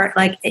sport?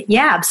 Like,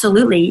 yeah,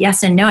 absolutely.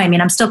 Yes and no. I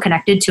mean, I'm still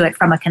connected to it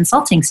from a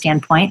consulting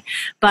standpoint.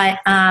 But,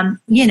 on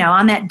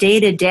that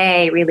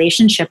day-to-day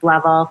relationship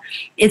level,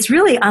 it's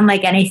really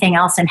unlike anything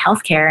else in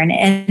healthcare.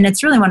 And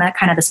it's really one of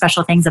kind of the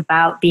special things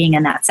about being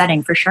in that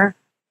setting, for sure.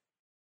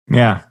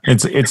 Yeah,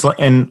 it's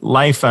in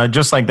life,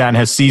 just like that,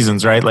 has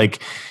seasons, right?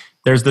 Like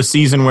there's the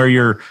season where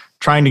you're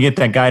trying to get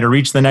that guy to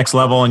reach the next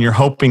level and you're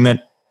hoping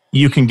that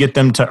you can get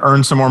them to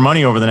earn some more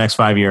money over the next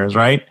 5 years,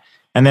 right?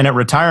 And then at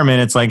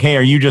retirement, it's like, hey,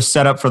 are you just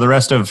set up for the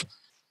rest of,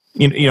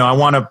 I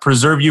want to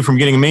preserve you from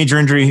getting a major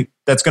injury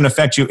that's going to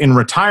affect you in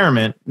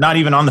retirement, not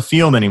even on the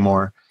field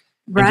anymore.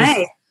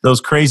 Right. Those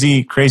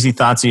crazy, crazy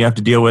thoughts that you have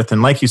to deal with.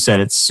 And like you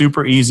said, it's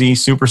super easy,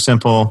 super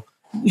simple.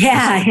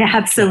 Yeah,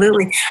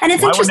 absolutely. And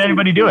it's why interesting. Wouldn't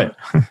anybody do it?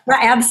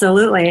 Right,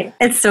 absolutely.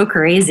 It's so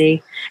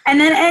crazy.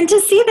 And to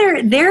see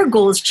their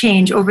goals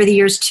change over the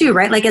years too,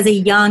 right? Like as a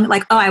young,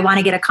 like, oh, I want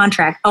to get a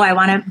contract. Oh, I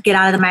want to get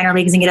out of the minor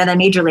leagues and get out of the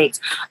major leagues.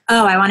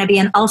 Oh, I want to be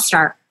an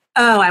all-star.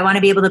 Oh, I want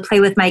to be able to play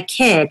with my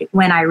kid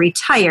when I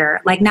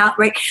retire. Like now,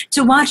 right?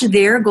 To watch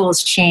their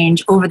goals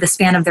change over the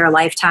span of their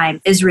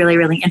lifetime is really,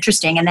 really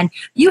interesting. And then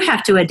you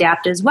have to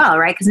adapt as well,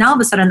 right? Because now all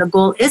of a sudden the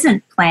goal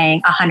isn't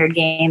playing 100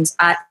 games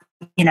at,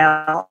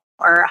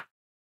 or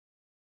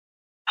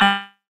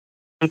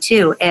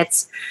too.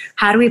 It's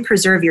how do we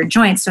preserve your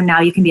joints so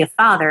now you can be a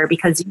father,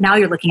 because now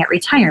you're looking at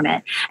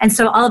retirement. And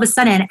so all of a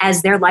sudden,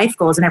 as their life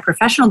goals and their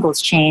professional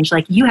goals change,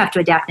 like you have to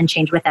adapt and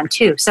change with them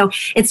too. So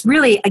it's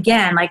really,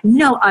 again, like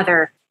no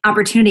other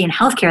opportunity in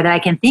healthcare that I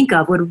can think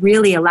of would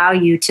really allow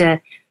you to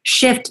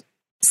shift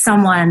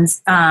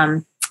someone's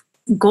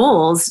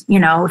goals,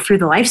 through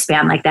the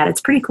lifespan like that. It's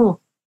pretty cool.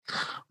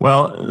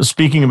 Well,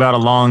 speaking about a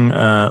long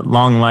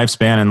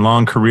lifespan and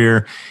long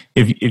career,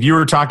 if you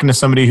were talking to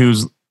somebody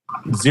who's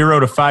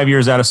 0 to 5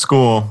 years out of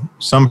school,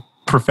 some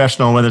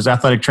professional, whether it's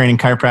athletic training,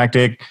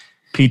 chiropractic,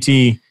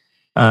 PT,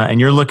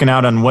 and you're looking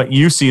out on what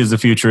you see as the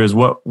future, is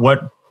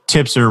what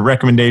tips or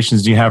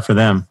recommendations do you have for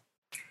them?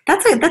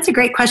 That's a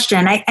great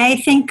question. I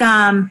think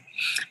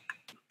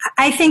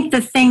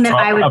the thing that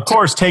I would... Of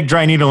course, take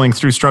dry needling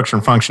through structure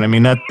and function. I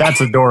mean,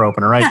 that's a door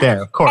opener right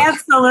there, of course.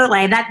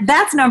 Absolutely.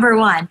 That's number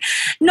one.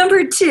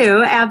 Number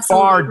two,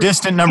 absolutely. Far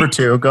distant number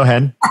two. Go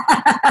ahead.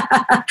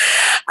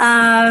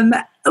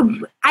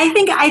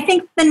 I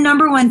think the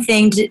number one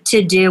thing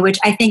to do, which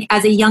I think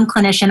as a young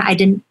clinician, I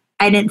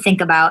didn't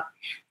think about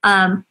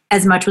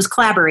as much, was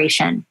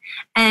collaboration,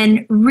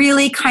 and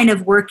really kind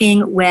of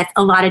working with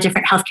a lot of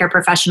different healthcare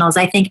professionals.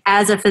 I think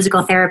as a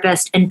physical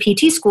therapist in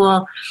PT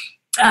school,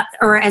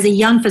 or as a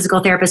young physical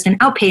therapist and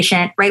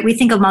outpatient, right, we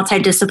think of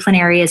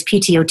multidisciplinary as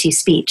PT/OT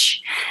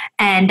speech.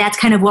 And that's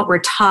kind of what we're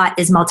taught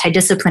is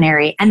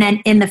multidisciplinary. And then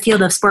in the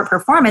field of sport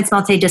performance,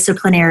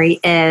 multidisciplinary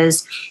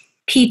is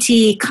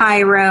PT,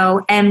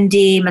 chiro,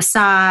 MD,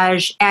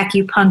 massage,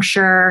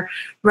 acupuncture,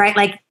 right?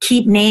 Like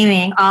keep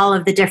naming all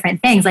of the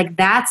different things. Like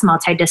that's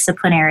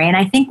multidisciplinary. And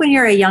I think when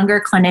you're a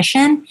younger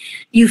clinician,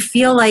 you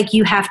feel like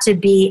you have to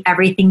be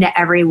everything to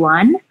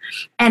everyone.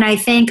 And I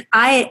think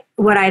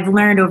what I've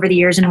learned over the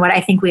years and what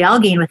I think we all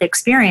gain with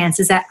experience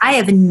is that I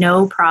have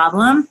no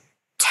problem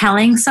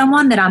telling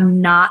someone that I'm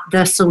not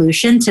the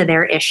solution to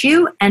their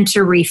issue and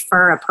to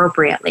refer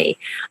appropriately.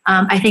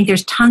 I think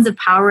there's tons of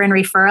power in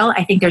referral.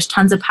 I think there's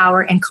tons of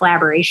power in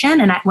collaboration.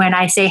 And when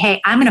I say,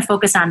 hey, I'm going to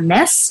focus on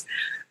this,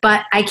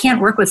 but I can't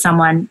work with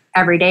someone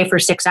every day for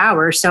 6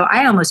 hours. So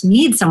I almost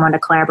need someone to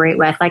collaborate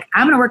with. Like,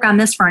 I'm going to work on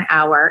this for an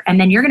hour, and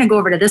then you're going to go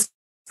over to this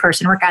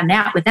person, work on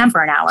that with them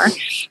for an hour.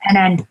 And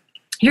then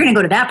you're going to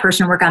go to that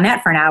person and work on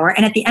that for an hour.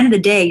 And at the end of the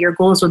day, your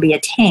goals will be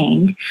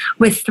attained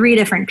with 3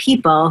 different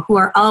people who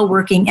are all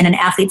working in an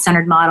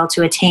athlete-centered model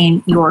to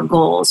attain your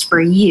goals for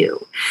you.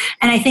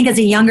 And I think as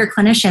a younger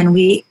clinician,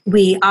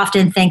 we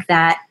often think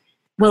that,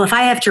 well, if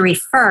I have to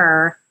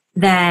refer,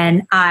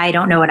 then I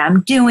don't know what I'm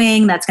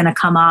doing. That's going to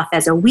come off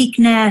as a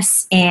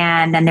weakness,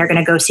 and then they're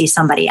going to go see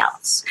somebody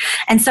else.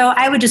 And so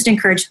I would just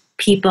encourage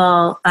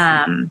people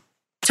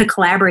to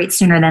collaborate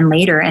sooner than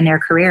later in their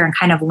career and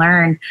kind of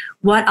learn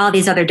what all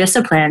these other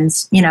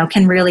disciplines,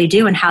 can really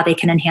do and how they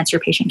can enhance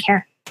your patient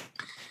care.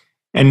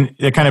 And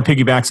it kind of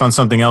piggybacks on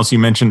something else you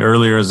mentioned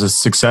earlier as a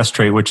success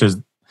trait, which is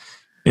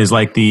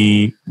like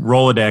the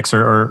Rolodex,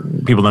 or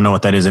people don't know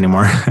what that is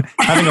anymore.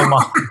 Having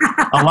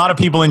a lot of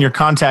people in your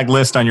contact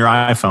list on your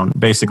iPhone,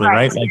 basically,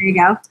 right? There you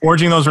go.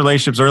 Forging those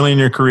relationships early in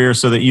your career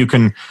so that you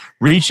can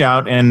reach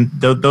out and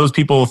those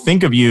people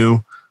think of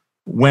you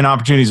when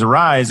opportunities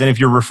arise. And if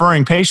you're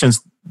referring patients,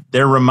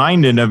 they're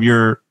reminded of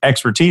your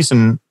expertise,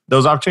 and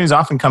those opportunities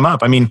often come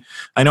up. I mean,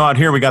 I know out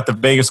here we got the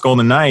Vegas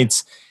Golden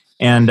Knights,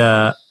 and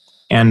as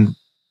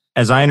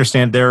I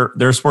understand,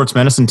 their sports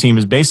medicine team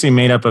is basically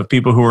made up of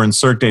people who are in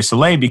Cirque du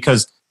Soleil,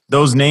 because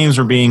those names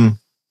were being,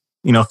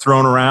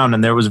 thrown around,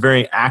 and there was a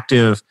very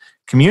active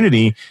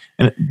community.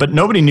 But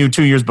nobody knew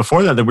 2 years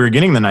before that we were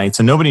getting the Knights,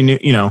 and nobody knew,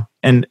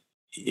 and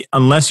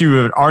unless you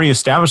had already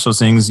established those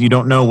things, you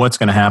don't know what's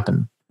going to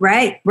happen.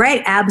 Right.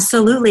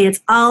 Absolutely. It's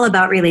all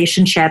about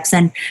relationships,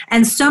 and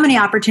so many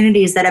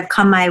opportunities that have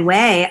come my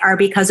way are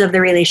because of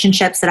the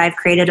relationships that I've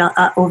created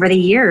over the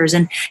years.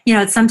 And,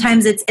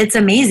 sometimes it's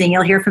amazing.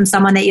 You'll hear from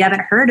someone that you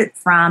haven't heard it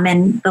from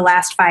in the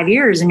last 5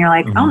 years, and you're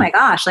like, oh my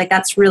gosh, like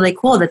that's really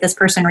cool that this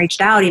person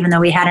reached out, even though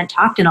we hadn't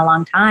talked in a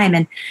long time.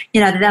 And,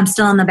 that I'm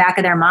still in the back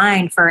of their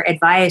mind for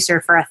advice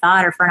or for a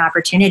thought or for an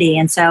opportunity.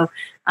 And so,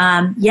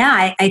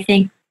 I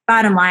think,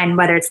 bottom line,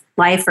 whether it's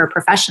life or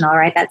professional,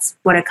 right? That's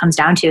what it comes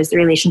down to, is the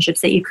relationships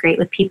that you create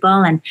with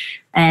people. And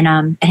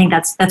I think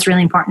that's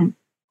really important.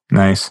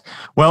 Nice.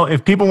 Well,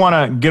 if people want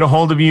to get a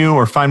hold of you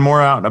or find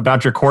more out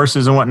about your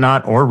courses and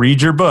whatnot, or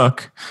read your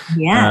book,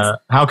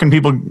 how can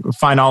people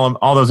find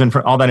all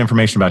that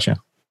information about you?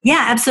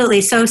 Yeah,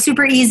 absolutely. So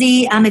super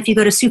easy. If you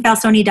go to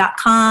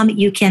SueFalsoni.com,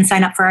 you can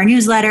sign up for our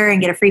newsletter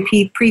and get a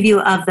free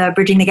preview of the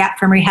Bridging the Gap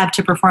from Rehab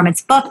to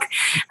Performance book.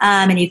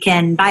 And you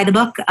can buy the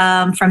book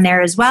from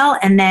there as well.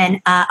 And then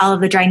all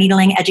of the dry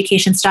needling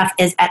education stuff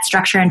is at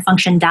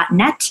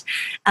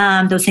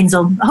structureandfunction.net. Those things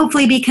will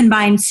hopefully be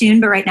combined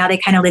soon, but right now they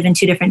kind of live in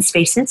 2 different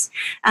spaces.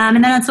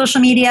 And then on social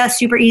media,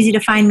 super easy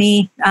to find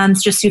me.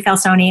 It's just Sue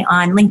Falsoni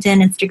on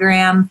LinkedIn,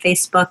 Instagram,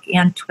 Facebook,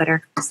 and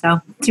Twitter.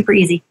 So super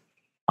easy.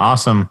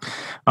 Awesome.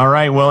 All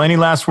right. Well, any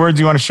last words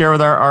you want to share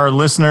with our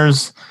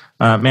listeners?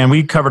 Man,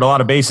 we covered a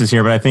lot of bases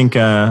here, but I think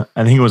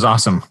it was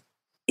awesome.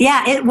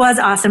 Yeah, it was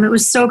awesome. It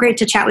was so great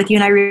to chat with you,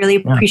 and I really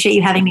appreciate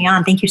you having me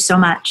on. Thank you so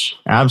much.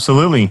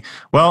 Absolutely.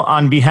 Well,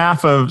 on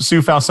behalf of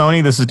Sue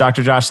Falsoni, this is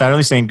Dr. Josh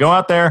Satterley saying, go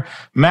out there,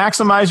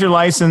 maximize your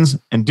license,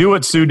 and do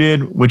what Sue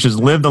did, which is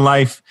live the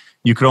life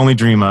you could only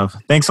dream of.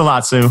 Thanks a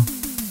lot, Sue.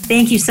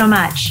 Thank you so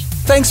much.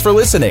 Thanks for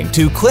listening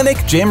to Clinic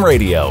Gym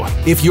Radio.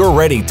 If you're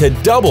ready to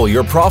double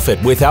your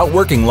profit without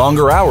working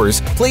longer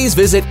hours, please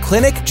visit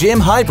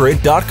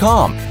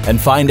clinicgymhybrid.com and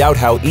find out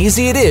how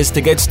easy it is to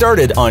get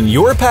started on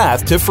your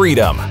path to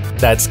freedom.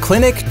 That's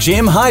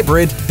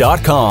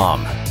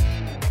clinicgymhybrid.com.